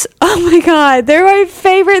flights. Oh, my God. They're my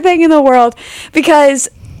favorite thing in the world, because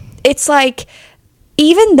it's like,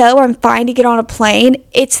 even though I'm fine to get on a plane,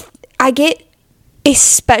 I get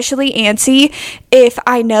especially antsy if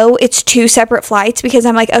I know it's two separate flights, because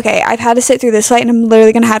I'm like, okay, I've had to sit through this flight and I'm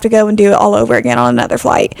literally going to have to go and do it all over again on another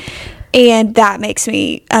flight. And that makes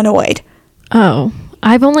me annoyed. Oh,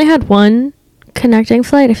 I've only had one connecting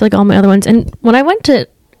flight. I feel like all my other ones. And when I went to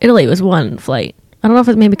Italy, it was one flight. I don't know if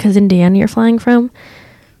it's maybe because Indiana you're flying from,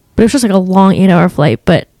 but it was just like a long 8-hour flight.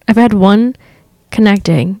 But I've had one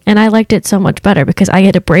connecting, and I liked it so much better because I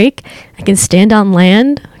get a break. I can stand on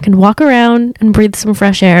land, I can walk around and breathe some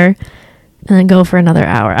fresh air, and then go for another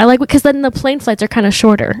hour. I like, because then the plane flights are kind of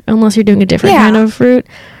shorter unless you're doing a different kind of route,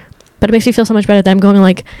 but it makes me feel so much better that I'm going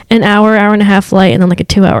like an hour and a half flight and then like a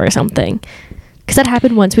 2-hour or something. Because that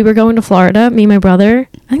happened once. We were going to Florida, me and my brother,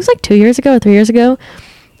 I think it was like 2 years ago or 3 years ago,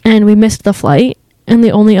 and we missed the flight, and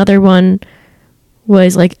the only other one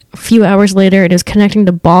was like a few hours later. It was connecting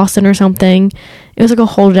to Boston or something. It was like a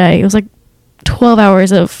whole day. It was like 12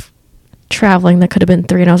 hours of traveling that could have been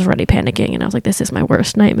 3, and I was already panicking, and I was like, this is my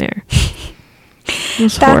worst nightmare. It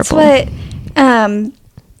was That's horrible. what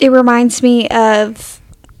it reminds me of,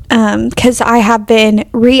 because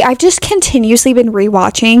I've just continuously been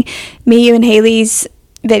rewatching me, you, and Haley's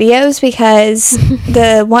videos, because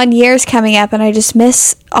the 1 year is coming up and I just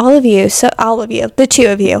miss all of you, the two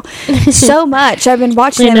of you, so much. I've been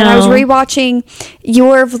watching them, and I was rewatching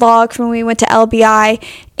your vlog from when we went to LBI,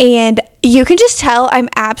 and you can just tell I'm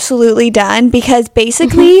absolutely done, because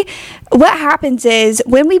basically what happens is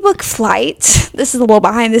when we book flights, this is a little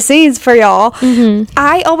behind the scenes for y'all,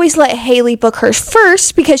 I always let Haley book hers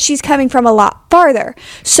first because she's coming from a lot farther.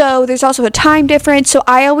 So there's also a time difference. So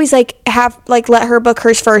I always let her book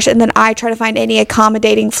hers first, and then I try to find any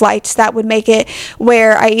accommodating flights that would make it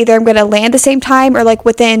where I either am going to land the same time or like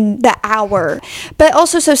within the hour. But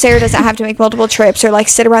also so Sarah doesn't have to make multiple trips or like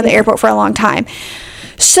sit around the airport for a long time.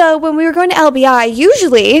 So when we were going to LBI,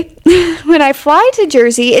 usually when I fly to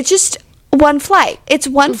Jersey, it's just one flight. It's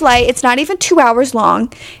one flight. It's not even 2 hours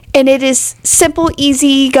long. And it is simple,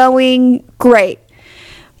 easy going, great.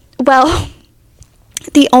 Well,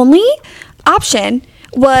 the only option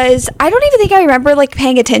was, I don't even think I remember like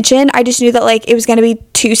paying attention. I just knew that like it was going to be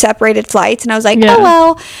 2 separated flights. And I was like, you didn't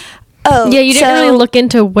really look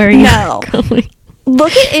into where you were going.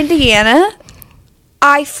 Look at Indiana.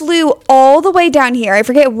 I flew all the way down here. I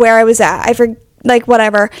forget where I was at. Flew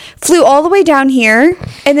all the way down here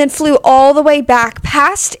and then flew all the way back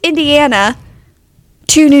past Indiana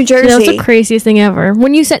to New Jersey. That was the craziest thing ever.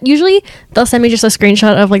 When you sent, usually they'll send me just a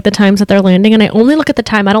screenshot of like the times that they're landing, and I only look at the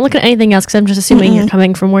time. I don't look at anything else because I'm just assuming you're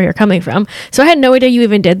coming from where you're coming from. So I had no idea you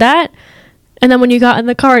even did that. And then when you got in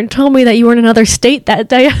the car and told me that you were in another state that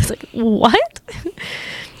day, I was like, what?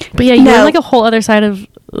 But yeah, you're on like a whole other side of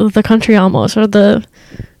the country almost, or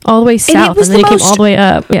all the way south, and then you came all the way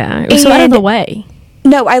up. Yeah, it was so out of the way.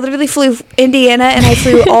 No, I literally flew Indiana, and I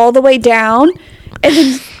flew all the way down, and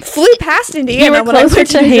then flew past Indiana. You were closer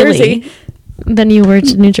to Haley than you were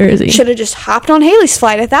to New Jersey. Should have just hopped on Haley's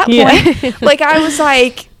flight at that point. Like, I was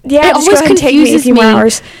like, yeah, it just go ahead and take me a few more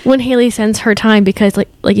hours. When Haley sends her time, because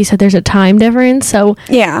like you said, there's a time difference. So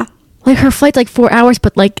yeah, like her flight's like 4 hours,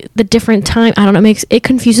 but like the different time, I don't know, it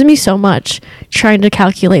confuses me so much trying to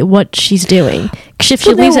calculate what she's doing. Because if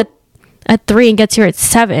she leaves at 3 and gets here at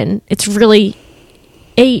 7, it's really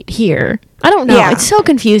 8 here. I don't know. Yeah. It's so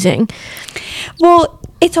confusing. Well,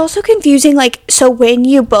 it's also confusing, like, so when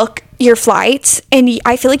you book your flights, and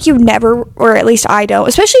I feel like you never, or at least I don't,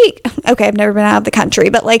 especially, okay, I've never been out of the country,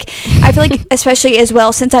 but like, I feel like especially as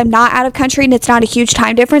well, since I'm not out of country and it's not a huge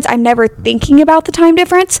time difference, I'm never thinking about the time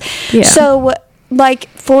difference. Yeah. So, like,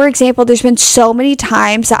 for example, there's been so many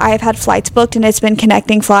times that I've had flights booked and it's been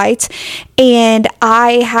connecting flights, and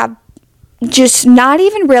I have just not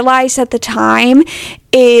even realized that the time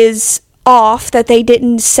is off, that they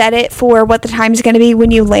didn't set it for what the time is going to be when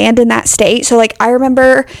you land in that state. So like, I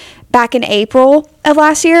remember back in April of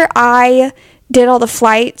last year, I did all the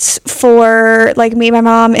flights for, like, me, my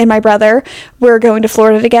mom, and my brother were going to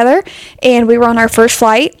Florida together, and we were on our first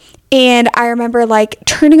flight. And I remember like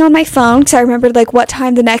turning on my phone because I remembered like what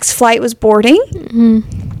time the next flight was boarding.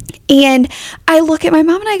 And I look at my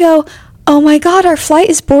mom and I go, oh my God, our flight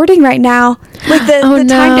is boarding right now. Like the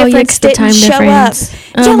time difference didn't show up.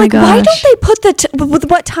 Yeah, like, why don't they put with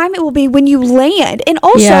what time it will be when you land? And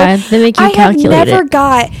also, they make you calculate I have never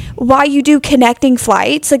got why you do connecting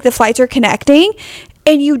flights, like the flights are connecting,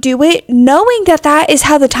 and you do it knowing that is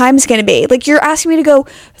how the time is going to be. Like, you're asking me to go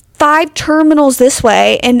 5 terminals this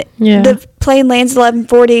way, and the plane lands at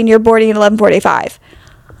 11:40, and you're boarding at 11:45.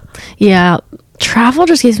 Yeah, travel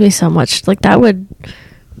just gives me so much. Like,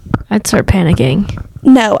 I'd start panicking.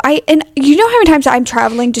 No, and you know how many times I'm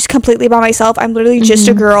traveling just completely by myself? I'm literally just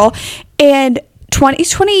a girl. And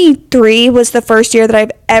 2023 was the first year that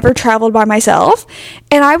I've ever traveled by myself.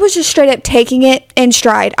 And I was just straight up taking it in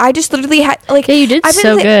stride. I just literally had, like... Yeah, you did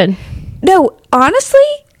so good. No, honestly,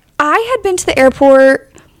 I had been to the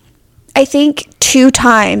airport, I think, 2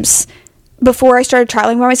 times before I started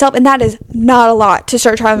traveling by myself, and that is not a lot to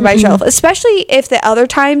start traveling by yourself, especially if the other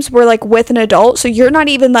times were like with an adult, so you're not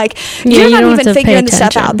even like you're not even figuring the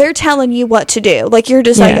stuff out. They're telling you what to do. Like, you're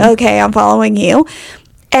just like, okay, I'm following you.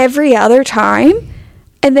 Every other time,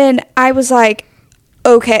 and then I was like,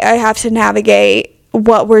 okay, I have to navigate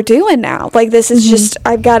what we're doing now. Like, this is just,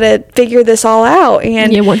 I've got to figure this all out.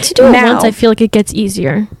 And once you do it once, I feel like it gets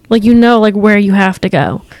easier. Like, you know, like where you have to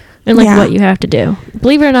go. And, like, what you have to do.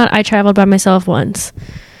 Believe it or not, I traveled by myself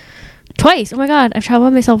twice. Oh, my God. I've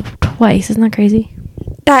traveled by myself twice. Isn't that crazy?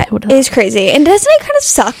 That is crazy. And doesn't it kind of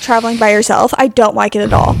suck traveling by yourself? I don't like it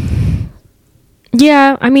at all.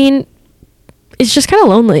 Yeah. I mean, it's just kind of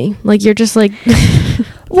lonely. Like, you're just, like...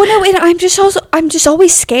 Well, no, and I'm just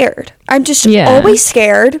always scared. I'm just always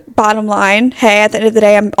scared. Bottom line. Hey, at the end of the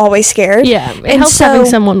day, I'm always scared. Yeah. It helps having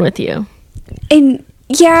someone with you. And...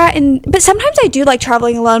 Yeah, but sometimes I do like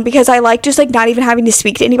traveling alone because I like just like not even having to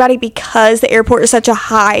speak to anybody, because the airport is such a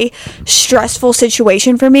high stressful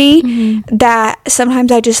situation for me that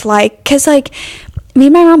sometimes I just like, because like me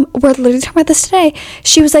and my mom were literally talking about this today.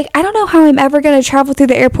 She was like, I don't know how I'm ever going to travel through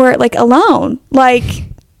the airport like alone, like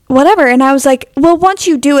whatever. And I was like, well, once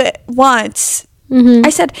you do it once, I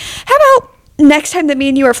said, how about next time that me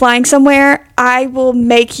and you are flying somewhere, I will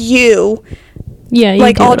make you... Yeah,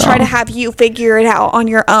 like, I'll try to have you figure it out on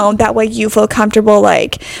your own. That way you feel comfortable,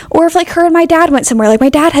 like, or if, like, her and my dad went somewhere, like, my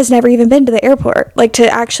dad has never even been to the airport, like, to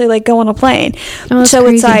actually, like, go on a plane. Oh, so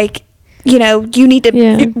crazy. It's like, you know, you need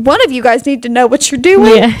to, one of you guys need to know what you're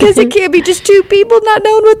doing, because it can't be just 2 people not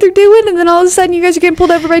knowing what they're doing, and then all of a sudden you guys are getting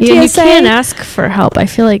pulled over by TSA. You can't ask for help. I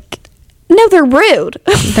feel like... No, they're rude.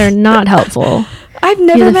 They're not helpful. I've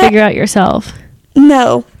never You have to figure out yourself.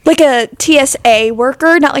 No. Like a TSA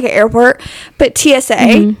worker, not like an airport, but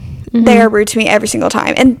TSA, they are rude to me every single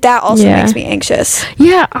time. And that also makes me anxious.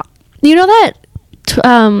 Yeah. You know that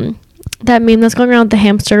that meme that's going around with the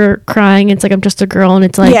hamster crying? It's like, I'm just a girl. And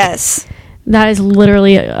it's like... Yes. That is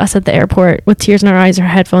literally us at the airport with tears in our eyes, our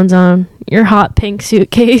headphones on, your hot pink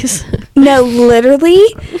suitcase. No, literally,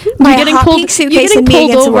 my hot pink suitcase and me pulled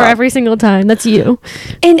against the over wall. every single time. That's you.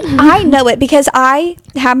 And I know it because I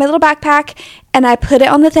have my little backpack and I put it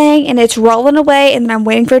on the thing and it's rolling away, and then I'm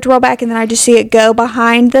waiting for it to roll back, and then I just see it go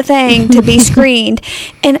behind the thing to be screened.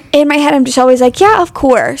 And in my head, I'm just always like, yeah, of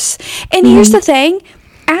course. And here's the thing.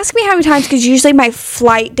 Ask me how many times, because usually my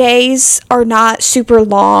flight days are not super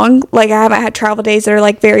long. Like, I haven't had travel days that are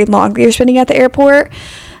like very long that you're spending at the airport.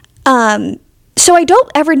 So I don't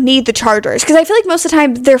ever need the chargers, because I feel like most of the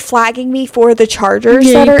time they're flagging me for the chargers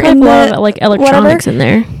that are in the like electronics in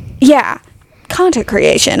there. Yeah. Content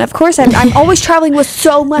creation. Of course, I'm always traveling with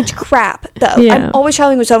so much crap, though. Yeah. I'm always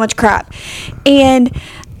traveling with so much crap. And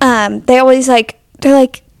they always they're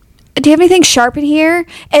like, do you have anything sharp in here?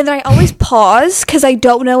 And then I always pause because I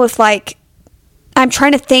don't know if I'm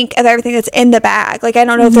trying to think of everything that's in the bag. Like, I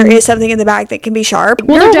don't know if there is something in the bag that can be sharp.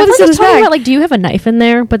 Well, they're definitely just talking about, like, do you have a knife in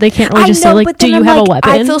there? But they can't really just say, like, do you have a weapon?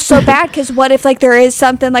 I feel so bad because what if, like, there is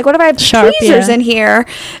something, like, what if I have Sharp, tweezers in here?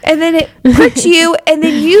 And then it pricks you, and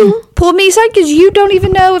then you pull me aside because you don't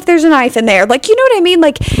even know if there's a knife in there. Like, you know what I mean?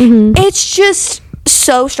 Like, it's just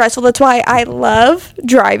so stressful. That's why I love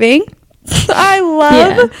driving. I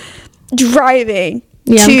love driving.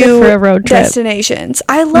 Yeah, to I'm good for a road trip. Destinations.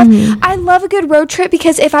 I love a good road trip,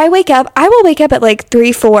 because if I wake up, I will wake up at like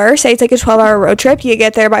 3-4. Say it's like a 12-hour road trip. You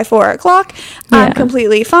get there by 4 o'clock. I'm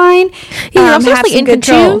completely fine. Yeah, you're also like in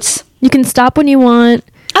control. Tunes. You can stop when you want.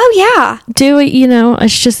 Oh yeah. Do it.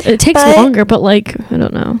 It's just, it takes longer, but like, I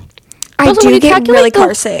don't know. I also, do get really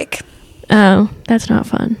car sick. Oh, that's not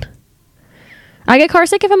fun. I get car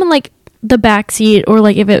sick if I'm in like the back seat, or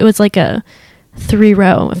like if it was like a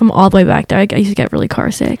 3-row. If I'm all the way back there, I used to get really car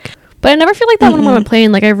sick. But I never feel like that when I'm on a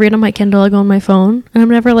plane. Like, I read on my Kindle, I go on my phone, and I'm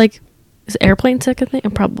never like, is airplane sick? I think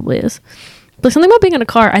it probably is. But something about being in a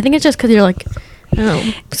car, I think it's just because you're like, I don't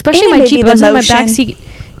know. Especially in my Jeep. I was in my back seat.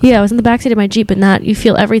 Yeah, I was in the back seat of my Jeep, and that you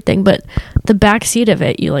feel everything. But the back seat of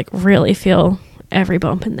it, you like really feel every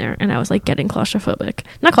bump in there. And I was like getting claustrophobic.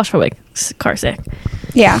 Not claustrophobic, car sick.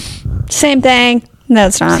 Yeah. Same thing. No,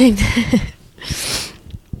 it's not. Same thing.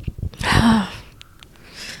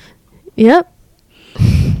 Yep.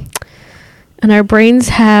 And our brains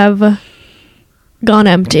have gone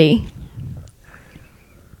empty.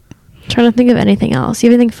 Trying to think of anything else.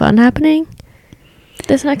 You have anything fun happening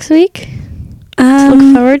this next week to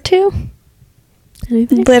look forward to?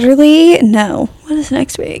 Anything? Literally, no. What is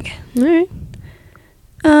next week? All right.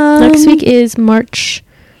 Next week is March.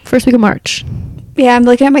 First week of March. Yeah, I'm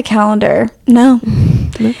looking at my calendar. No.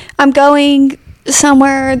 I'm going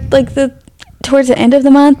somewhere like towards the end of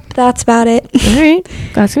the month. That's about it. All right.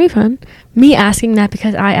 That's going to be fun. Me asking that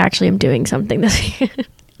because I actually am doing something this weekend.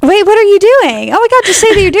 Wait, what are you doing? Oh my God, just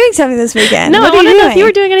say that you're doing something this weekend. No, what I want to know if you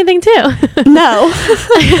were doing anything too. No.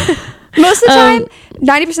 Most of the time,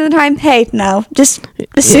 90% of the time, hey, no. Just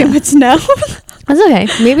assume it's no. That's okay.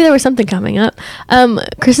 Maybe there was something coming up.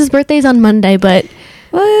 Chris's birthday is on Monday, but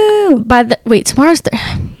woo. Tomorrow's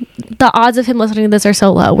the odds of him listening to this are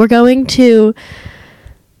so low. We're going to...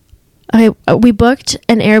 Okay, we booked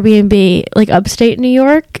an Airbnb like upstate New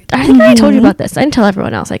York. I think I told you about this. I didn't tell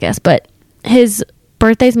everyone else, I guess, but his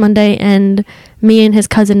birthday's Monday, and me and his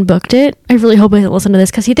cousin booked it. I really hope he doesn't listen to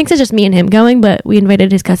this, because he thinks it's just me and him going, but we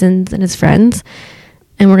invited his cousins and his friends,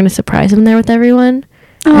 and we're going to surprise him there with everyone.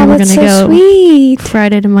 Oh, and we're that's gonna so go sweet.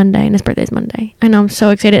 Friday to Monday, and his birthday's Monday. I know, I'm so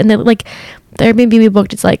excited. And then, like, the Airbnb we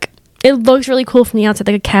booked, it's like, it looks really cool from the outside,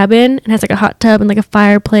 like a cabin, and has like a hot tub and like a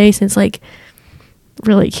fireplace, and it's like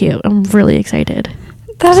really cute. I'm really excited.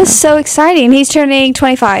 That is so exciting. He's turning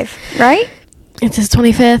 25, right? It's his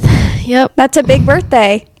 25th. Yep. That's a big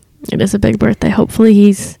birthday. It is a big birthday. Hopefully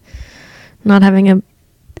he's not having a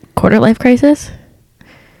quarter life crisis. I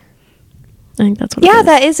think that's what it is.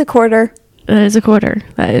 That is a quarter. That is a quarter.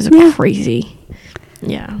 That is crazy.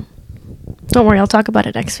 Yeah. Don't worry, I'll talk about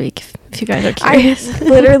it next week if you guys are curious.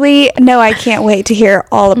 I can't wait to hear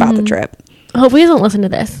all about the trip. Hopefully he doesn't listen to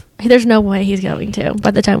this. There's no way he's going to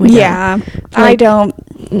by the time we go. I don't.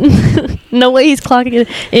 No way he's clocking it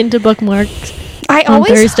into bookmarks. I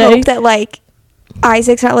always hope that like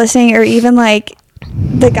Isaac's not listening, or even like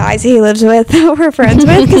the guys he lives with that we're friends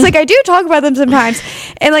with, because like I do talk about them sometimes,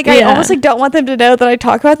 and like I almost like don't want them to know that I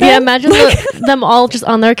talk about them. Yeah, imagine them all just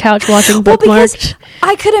on their couch watching bookmarks.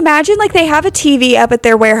 I could imagine like they have a TV up at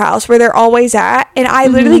their warehouse where they're always at, and I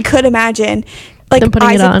literally could imagine like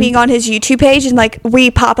Isaac being on his YouTube page, and like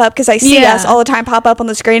we pop up, because I see us all the time pop up on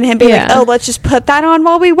the screen, and him being like, oh, let's just put that on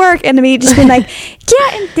while we work, and me just being like,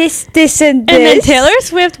 yeah, and this and this, and then Taylor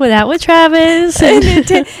Swift went out with Travis, and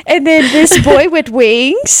then this boy with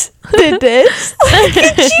wings. did this. Like,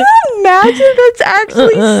 could you imagine? That's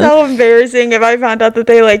actually so embarrassing if I found out that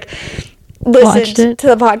they like listened to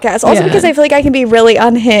the podcast. Also, because I feel like I can be really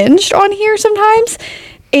unhinged on here sometimes,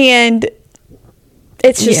 and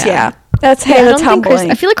it's just that's that's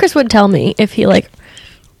humbling. I feel like Chris would tell me if he like,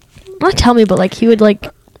 not tell me, but like he would like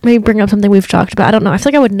maybe bring up something we've talked about. I don't know. I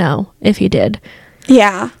feel like I would know if he did.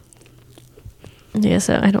 Yeah.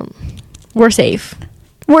 So we're safe.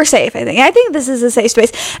 We're safe, I think. I think this is a safe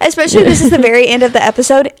space. Especially if this is the very end of the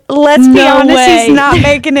episode. Let's be honest, he's not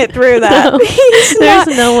making it through that. There's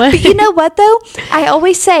no way. But you know what, though? I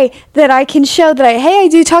always say that I can show that I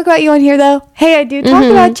do talk about you on here, though. Hey, I do talk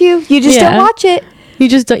about you. You just don't watch it. You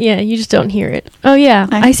just don't hear it. Oh, yeah.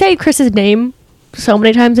 I say Chris's name so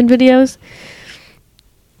many times in videos.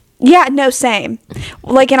 Yeah, no, same.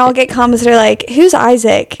 Like, and I'll get comments that are like, who's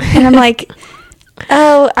Isaac? And I'm like...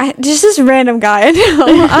 Oh, just this random guy. I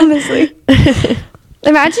know, honestly.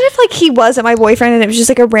 Imagine if like he wasn't my boyfriend and it was just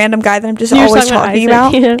like a random guy that I'm just always talking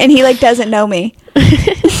about, and he like doesn't know me.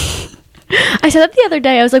 I said that the other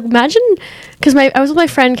day. I was like, imagine, because I was with my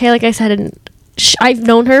friend Kay, like I said, and I've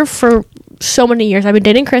known her for so many years. I've been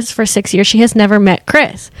dating Chris for 6 years. She has never met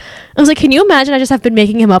Chris. I was like, can you imagine? I just have been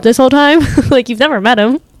making him up this whole time. Like, you've never met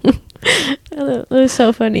him. It was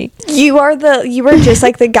so funny. You were just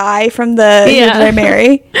like the guy from the Who Did I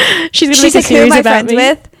Marry? She's like, who am I friends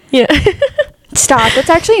with? Yeah. Stop. That's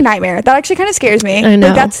actually a nightmare. That actually kind of scares me. I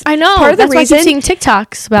know. Like, I know. Part of that's the reason. Why I keep seeing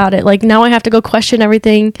TikToks about it. Like, now I have to go question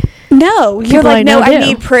everything. No, you're like, no, I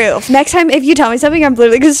need proof. Next time, if you tell me something, I'm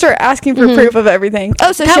literally going to start asking for proof of everything.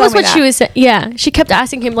 Oh, so that was what she was saying. Yeah. She kept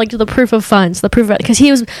asking him, like, the proof of funds, because he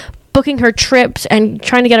was booking her trips and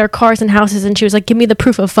trying to get her cars and houses, and she was like, give me the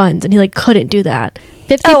proof of funds, and he like couldn't do that.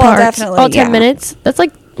 50 parts, all 10 minutes. That's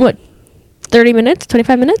like what, 30 minutes,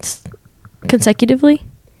 25 minutes consecutively,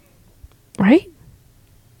 right?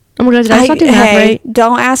 Oh my god, did I not do math right?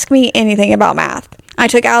 Don't ask me anything about math. I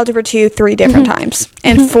took algebra 2 3 different times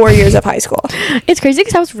in 4 years of high school. It's crazy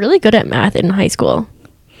because I was really good at math in high school.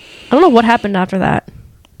 I don't know what happened after that.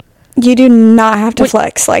 You do not have to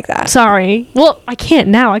flex like that. Sorry. Well, I can't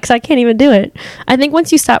now because I can't even do it. I think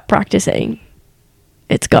once you stop practicing,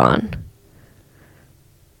 it's gone.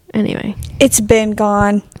 Anyway. It's been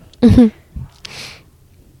gone.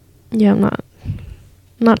 Yeah, I'm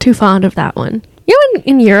not too fond of that one. You know,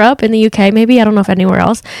 in Europe, in the UK, maybe, I don't know if anywhere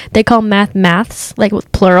else, they call maths, like with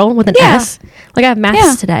plural, with an S. Like I have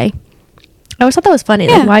maths today. I always thought that was funny.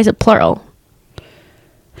 Like, why is it plural?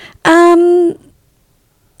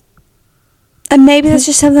 And maybe that's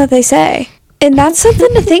just something that they say. And that's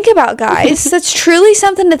something to think about, guys. That's truly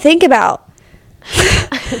something to think about.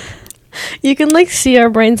 You can, like, see our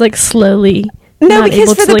brains, like, slowly. No,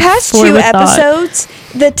 because for the past 2 episodes,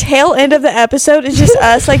 the tail end of the episode is just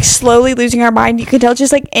us, like, slowly losing our mind. You can tell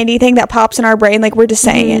just, like, anything that pops in our brain, like, we're just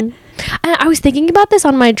saying it. I was thinking about this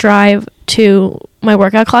on my drive to my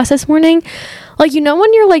workout class this morning. Like, you know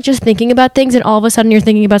when you're, like, just thinking about things and all of a sudden you're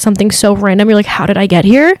thinking about something so random, you're like, how did I get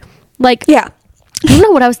here? Like, yeah. I don't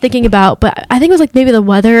know what I was thinking about, but I think it was like maybe the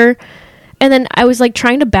weather. And then I was like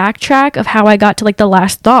trying to backtrack of how I got to like the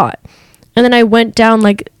last thought. And then I went down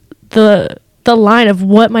like the line of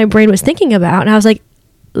what my brain was thinking about. And I was like,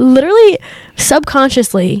 literally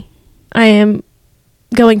subconsciously, I am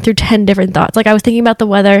going through 10 different thoughts. Like I was thinking about the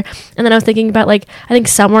weather, and then I was thinking about like, I think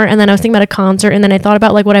summer, and then I was thinking about a concert, and then I thought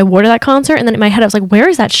about like what I wore to that concert. And then in my head, I was like, where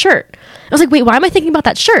is that shirt? I was like, wait, why am I thinking about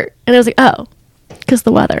that shirt? And I was like, oh, because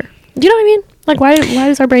the weather. Do you know what I mean? Like, why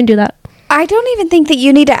does our brain do that? I don't even think that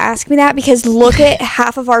you need to ask me that, because look at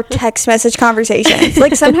half of our text message conversations.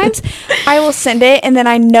 Like, sometimes I will send it, and then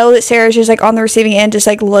I know that Sarah's just, like, on the receiving end, just,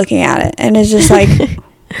 like, looking at it. And it's just, like,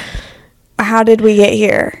 how did we get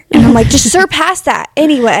here? And I'm like, just surpass that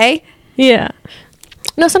anyway. Yeah.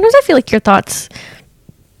 No, sometimes I feel like your thoughts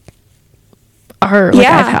are, like,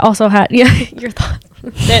 I've also had, your thoughts.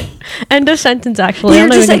 End of sentence, actually. You're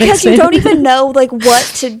just, like, because you don't even know, like, what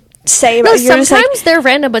to say about it. Sometimes like, they're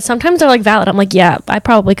random, but sometimes they're like valid. I'm like, yeah, I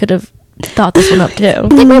probably could have thought this one up too. I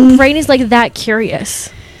think my brain is like that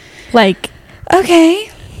curious. Like,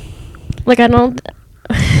 okay, like I don't,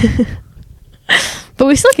 but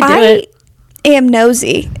we still can do it. I am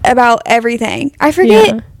nosy about everything. I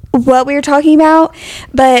forget what we were talking about,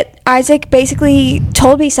 but Isaac basically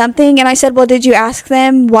told me something, and I said, well, did you ask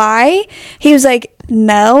them why? He was like,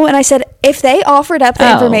 no. And I said, if they offered up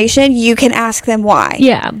the information, you can ask them why.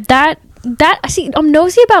 Yeah, that see, I'm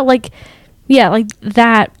nosy about like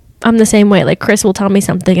that. I'm the same way. Like, Chris will tell me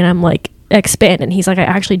something and I'm like, expand, and he's like, I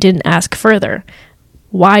actually didn't ask further.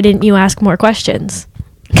 Why didn't you ask more questions?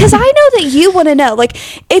 Because I know that you want to know. Like,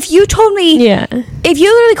 if you told me, if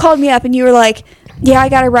you literally called me up and you were like, yeah, I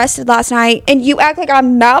got arrested last night, and you act like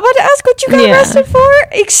I'm not about to ask what you got Yeah. arrested for?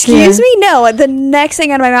 Excuse me? No, the next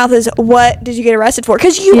thing out of my mouth is, what did you get arrested for?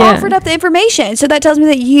 Because you offered up the information, so that tells me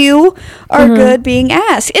that you are good being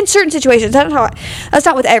asked. In certain situations, that's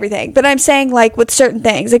not with everything, but I'm saying, like, with certain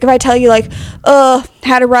things. Like, if I tell you, like,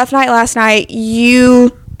 had a rough night last night,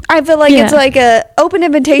 I feel like it's like a open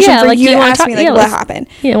invitation for like you to wanna ask me, like, what happened.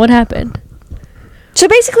 Yeah, what happened? So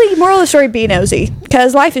basically, moral of the story, be nosy,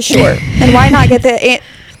 because life is short, and why not get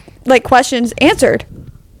the questions answered?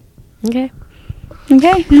 Okay.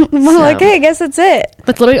 Okay. Well, okay, I guess that's it.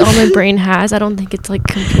 That's literally all my brain has. I don't think it's like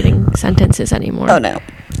completing sentences anymore. Oh, no.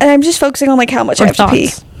 And I'm just focusing on, like, how much I have to pee.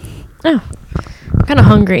 Oh, I'm kind of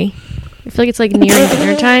hungry. I feel like it's like nearing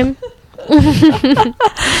dinner time.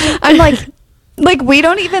 I'm like, we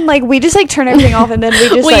don't even, like, we just, like, turn everything off, and then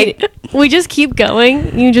we just, we just keep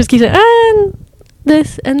going. You just keep saying,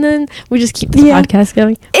 this, and then we just keep this podcast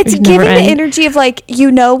going. It's giving the energy of, like,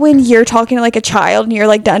 when you're talking to, like, a child, and you're,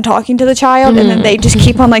 like, done talking to the child, and then they just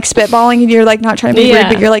keep on, like, spitballing, and you're, like, not trying to be rude,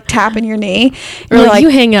 but you're, like, tapping your knee. Or like, you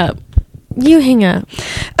hang up.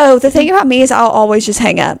 Oh, the thing about me is I'll always just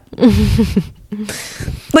hang up.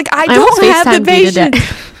 Like, I don't have the patience.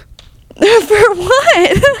 For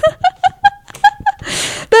what?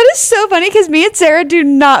 That is so funny, because me and Sarah do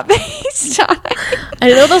not FaceTime. I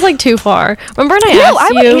know that was, like, too far. Remember when I asked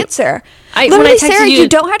you? No, I would answer. Literally, Sarah, you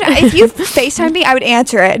don't have to. If you FaceTime me, I would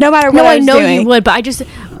answer it, no matter what I was doing. No, I know you would, but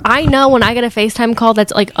I know when I get a FaceTime call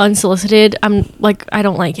that's, like, unsolicited, I'm, like, I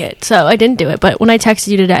don't like it. So I didn't do it. But when I texted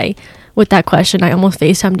you today with that question, I almost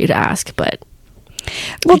FaceTimed you to ask, but...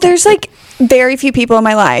 Well, there's, like, very few people in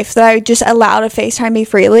my life that I just allow to FaceTime me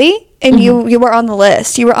freely. And you were on the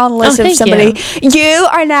list. You were on the list of somebody. You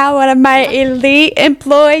are now one of my elite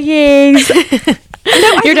employees.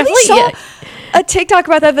 You're definitely saw a TikTok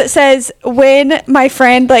about that says, when my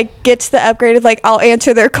friend, like, gets the upgraded, like, I'll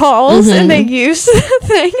answer their calls, and they use the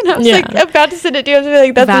thing. And I was like, about to send it to you. I was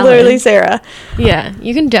like, that's literally Sarah. Yeah,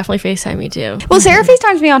 you can definitely FaceTime me too. Well, Sarah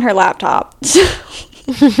FaceTimes me on her laptop.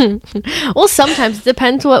 Well, sometimes it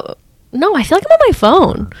depends what. No, I feel like I'm on my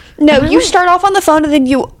phone. No, you start off on the phone, and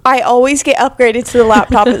then I always get upgraded to the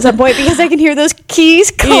laptop at some point, because I can hear those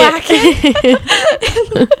keys clacking.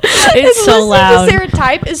 It's so loud. To Sarah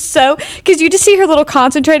type is so, because you just see her little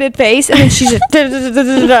concentrated face, and then she's just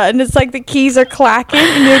and it's like the keys are clacking,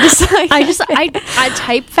 and you're just like, I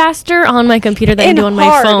type faster on my computer than I do on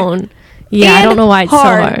my phone. Yeah, I don't know why it's so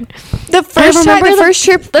hard. The first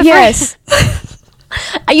trip, yes.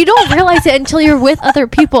 You don't realize it until you're with other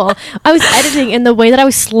people. I was editing, and the way that I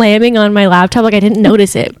was slamming on my laptop, like, I didn't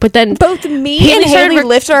notice it. But then both me and Haley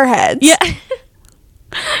lifted our heads. Yeah.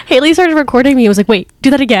 Haley started recording me. I was like, wait, do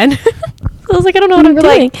that again. I was like, I don't know what I'm doing.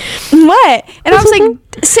 Like, what? And I was like,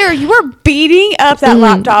 Sarah, you were beating up that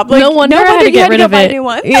laptop. Like, no wonder I had to get rid of it. New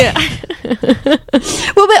one. Yeah.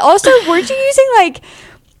 Well, but also, weren't you using, like,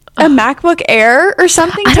 a MacBook Air or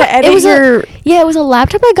something to edit it was a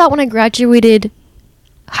laptop I got when I graduated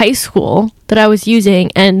high school that I was using,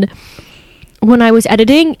 and when I was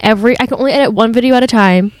editing, I could only edit one video at a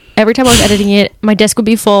time. Every time I was editing it, my disk would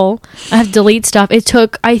be full. I have to delete stuff. It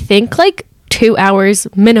took, I think, like 2 hours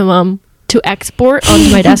minimum to export onto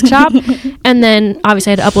my desktop, and then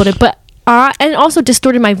obviously I had to upload it, but and it also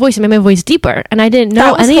distorted my voice and made my voice deeper, and I didn't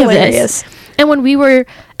know any of this. And when we were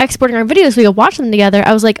exporting our videos, we could watch them together.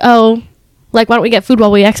 I was like, oh, like, why don't we get food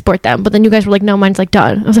while we export them? But then you guys were like, no, mine's, like,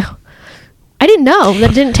 done. I was like, I didn't know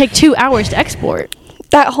that it didn't take 2 hours to export.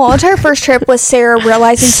 That whole entire first trip was Sarah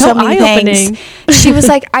realizing so many things. She was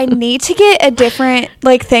like, I need to get a different,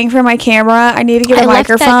 like, thing for my camera. I need to get a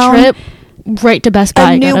microphone. That trip right to Best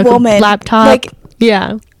Buy. A new woman. Laptop. Like,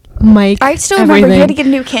 yeah. Mic. I still remember you had to get a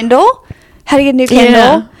new Kindle.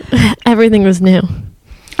 Yeah. Everything was new.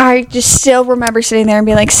 I just still remember sitting there and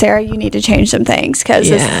being like, Sarah, you need to change some things, because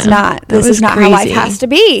this is not how life has to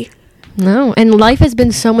be. No, and life has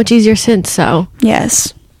been so much easier since, so.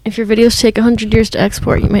 Yes. If your videos take 100 years to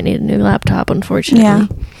export, you might need a new laptop, unfortunately. Yeah.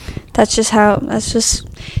 That's just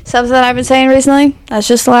something that I've been saying recently. That's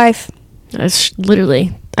just life. That's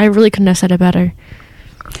literally, I really couldn't have said it better.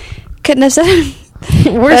 Couldn't have said it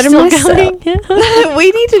We're better still myself. going.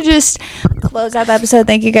 We need to just close out the episode.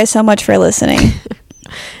 Thank you guys so much for listening.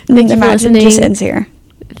 Thank you for listening. Just ends here.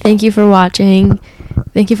 Thank you for watching.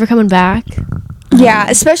 Thank you for coming back. Yeah,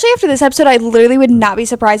 especially after this episode, I literally would not be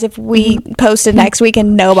surprised if we posted next week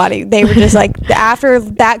and they were just like, after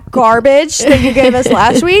that garbage that you gave us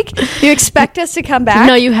last week, you expect us to come back?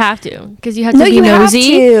 No, you have to, because you have to be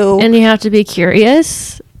nosy, and you have to be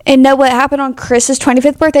curious. And know what happened on Chris's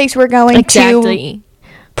 25th birthday, so we're going to...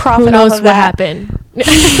 profit Who knows off of what that. happened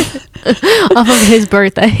off of his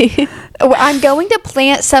birthday. I'm going to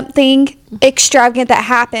plant something extravagant that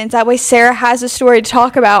happens. That way Sarah has a story to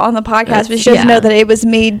talk about on the podcast, but she doesn't know that it was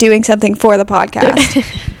me doing something for the podcast.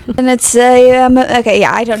 And it's, okay,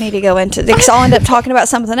 yeah, I don't need to go into it because I'll end up talking about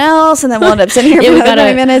something else, and then we'll end up sitting here for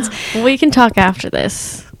another 20 minutes. We can talk after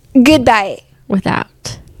this. Goodbye.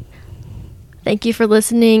 Without. Thank you for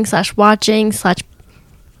listening / watching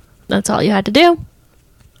 / that's all you had to do.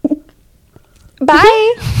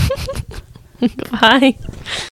 Bye. Bye.